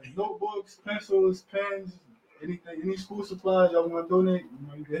 Notebooks, pencils, pens, anything, any school supplies y'all want to donate, you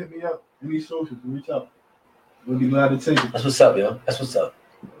know, you can hit me up. Any socials, reach out. We'll be glad to take it. That's what's up, yo. That's what's up.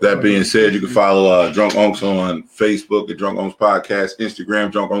 That being said, you can follow Drunk Unks on Facebook at Drunk Unks Podcast, Instagram,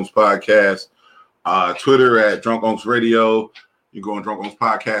 Drunk Unks Podcast. Twitter at Drunk Unks Radio. You go on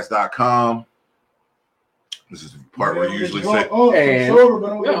drunkunkspodcast.com. This is the part where you usually say, and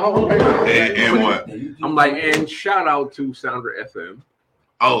what? I'm like, and shout out to Sounder FM.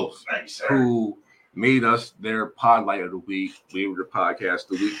 Oh, who made us their podlight of the week. We were the podcast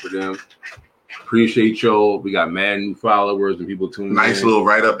of the week for them. Appreciate y'all. We got mad new followers and people tuning in. Nice little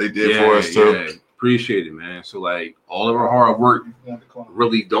write up they did for us too. Yeah. Appreciate it, man. So like all of our hard work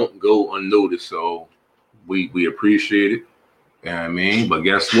really don't go unnoticed. So we appreciate it. You know what I mean? But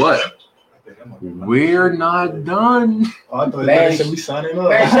guess what? We're not done. I thought man, we signing up.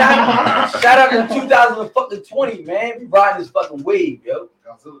 Man, shout out to 2020, man. We riding this fucking wave, yo.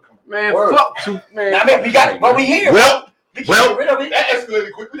 Man, fuck you, man. I mean, we got it, but we here. We can't get rid of it. That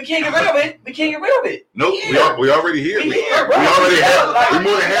escalated quickly. We can't get rid of it. We can't get rid of it. Nope, we already here. We here, bro. We already have. We're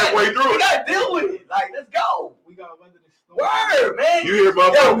more than halfway through it. We gotta deal with it. Like, let's go. We got weather this storm. Word, man. You hear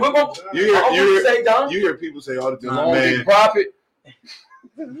motherfuckers? You hear people say all the time, man. Profit.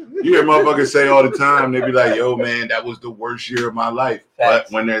 You hear motherfuckers say all the time. They be like, "Yo, man, that was the worst year of my life." But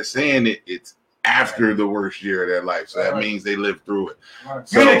when they're saying it, it's after the worst year of their life. So that means they lived through it.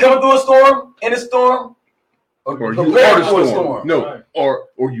 So, you either coming through a storm, in a storm, or you are the storm. No, or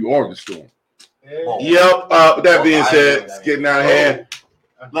you are the storm. Yep. With that being said, it's getting out of hand.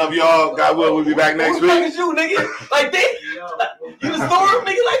 Love y'all. God will, we'll be back next week. What the fuck is you, nigga? Like this? You the storm,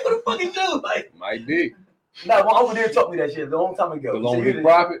 nigga? Like, what the fuck is you? Like, might be. Nah, my uncle did taught me that shit a long time ago. The lonely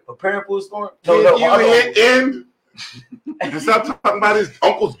prophet. Preparing for a storm. No, you hit in. And stop talking about his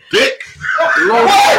uncle's dick.